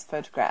progress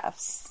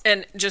photographs.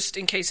 And just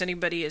in case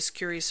anybody is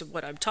curious of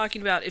what I'm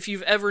talking about, if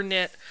you've ever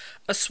knit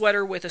a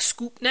sweater with a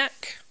scoop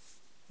neck,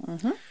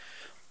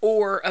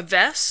 or a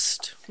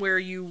vest where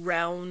you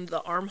round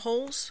the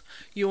armholes,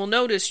 you will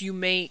notice you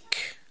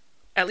make,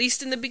 at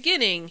least in the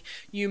beginning,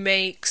 you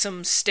make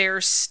some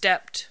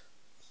stair-stepped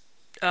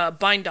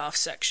bind-off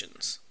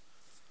sections.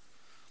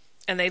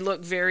 And they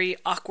look very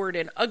awkward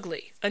and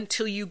ugly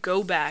until you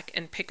go back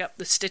and pick up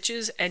the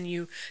stitches and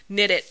you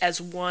knit it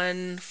as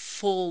one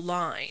full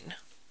line.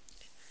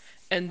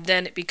 And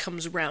then it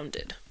becomes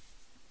rounded.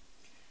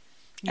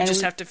 You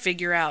just have to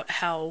figure out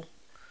how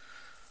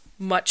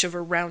much of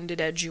a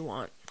rounded edge you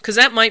want. Because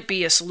that might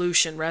be a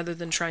solution rather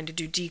than trying to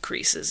do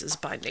decreases is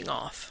binding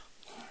off.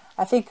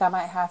 I think I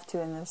might have to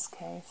in this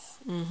case.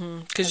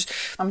 Because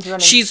I'm running,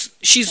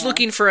 she's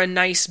looking for a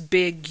nice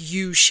big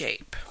U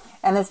shape.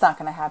 and it's not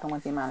going to happen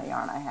with the amount of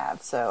yarn I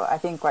have. So I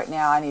think right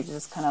now I need to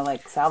just kind of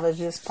like salvage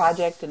this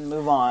project and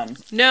move on.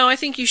 No, I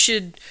think you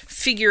should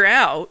figure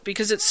out,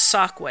 because it's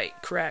sock weight,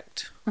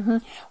 correct?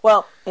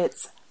 Well,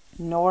 it's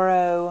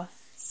Noro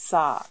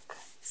sock,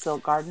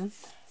 Silk Garden,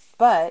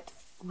 but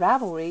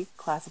Ravelry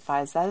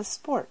classifies that as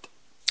sport,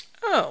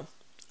 Oh,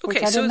 okay.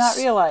 which I So did not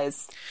it's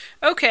realize.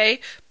 okay,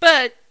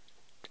 but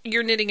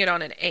you're knitting it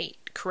on an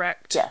 8,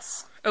 correct?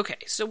 Yes. Okay,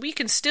 so we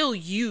can still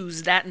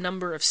use that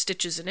number of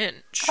stitches an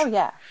inch Oh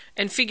yeah,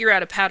 and figure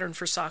out a pattern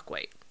for sock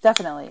weight.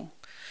 definitely.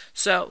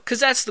 So, because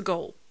that's the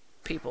goal,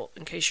 people,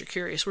 in case you're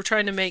curious. We're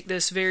trying to make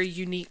this very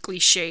uniquely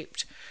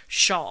shaped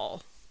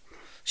shawl.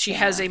 She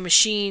has a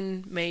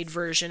machine-made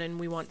version, and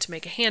we want to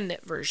make a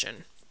hand-knit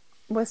version.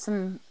 With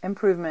some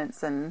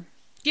improvements and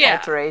Yeah,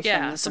 alterations.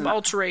 yeah, some and-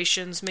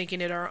 alterations,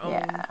 making it our own.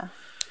 Yeah.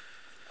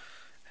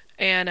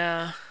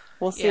 And,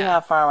 We'll see Yeah. how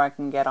far I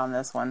can get on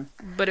this one.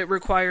 but it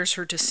requires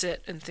her to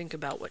sit and think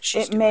about what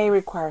she's It doing. may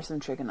require some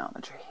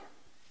trigonometry.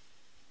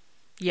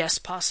 Yes,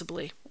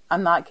 possibly.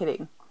 I'm not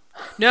kidding.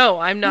 No,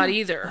 I'm not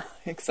either.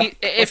 Exactly.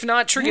 If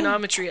not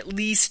trigonometry, at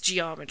least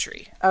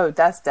geometry. Oh,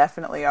 that's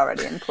definitely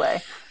already in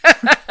play.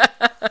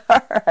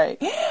 All right.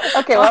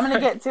 Okay, well, I'm going to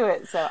get to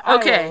it. So I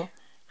Okay. will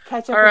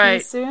catch up All with you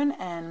right. soon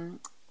and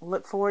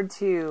look forward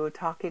to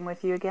talking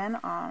with you again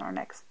on our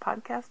next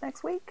podcast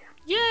next week.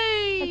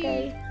 Yay!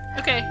 Okay.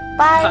 Okay.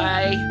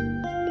 Bye.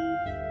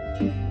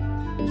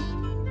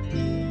 Bye.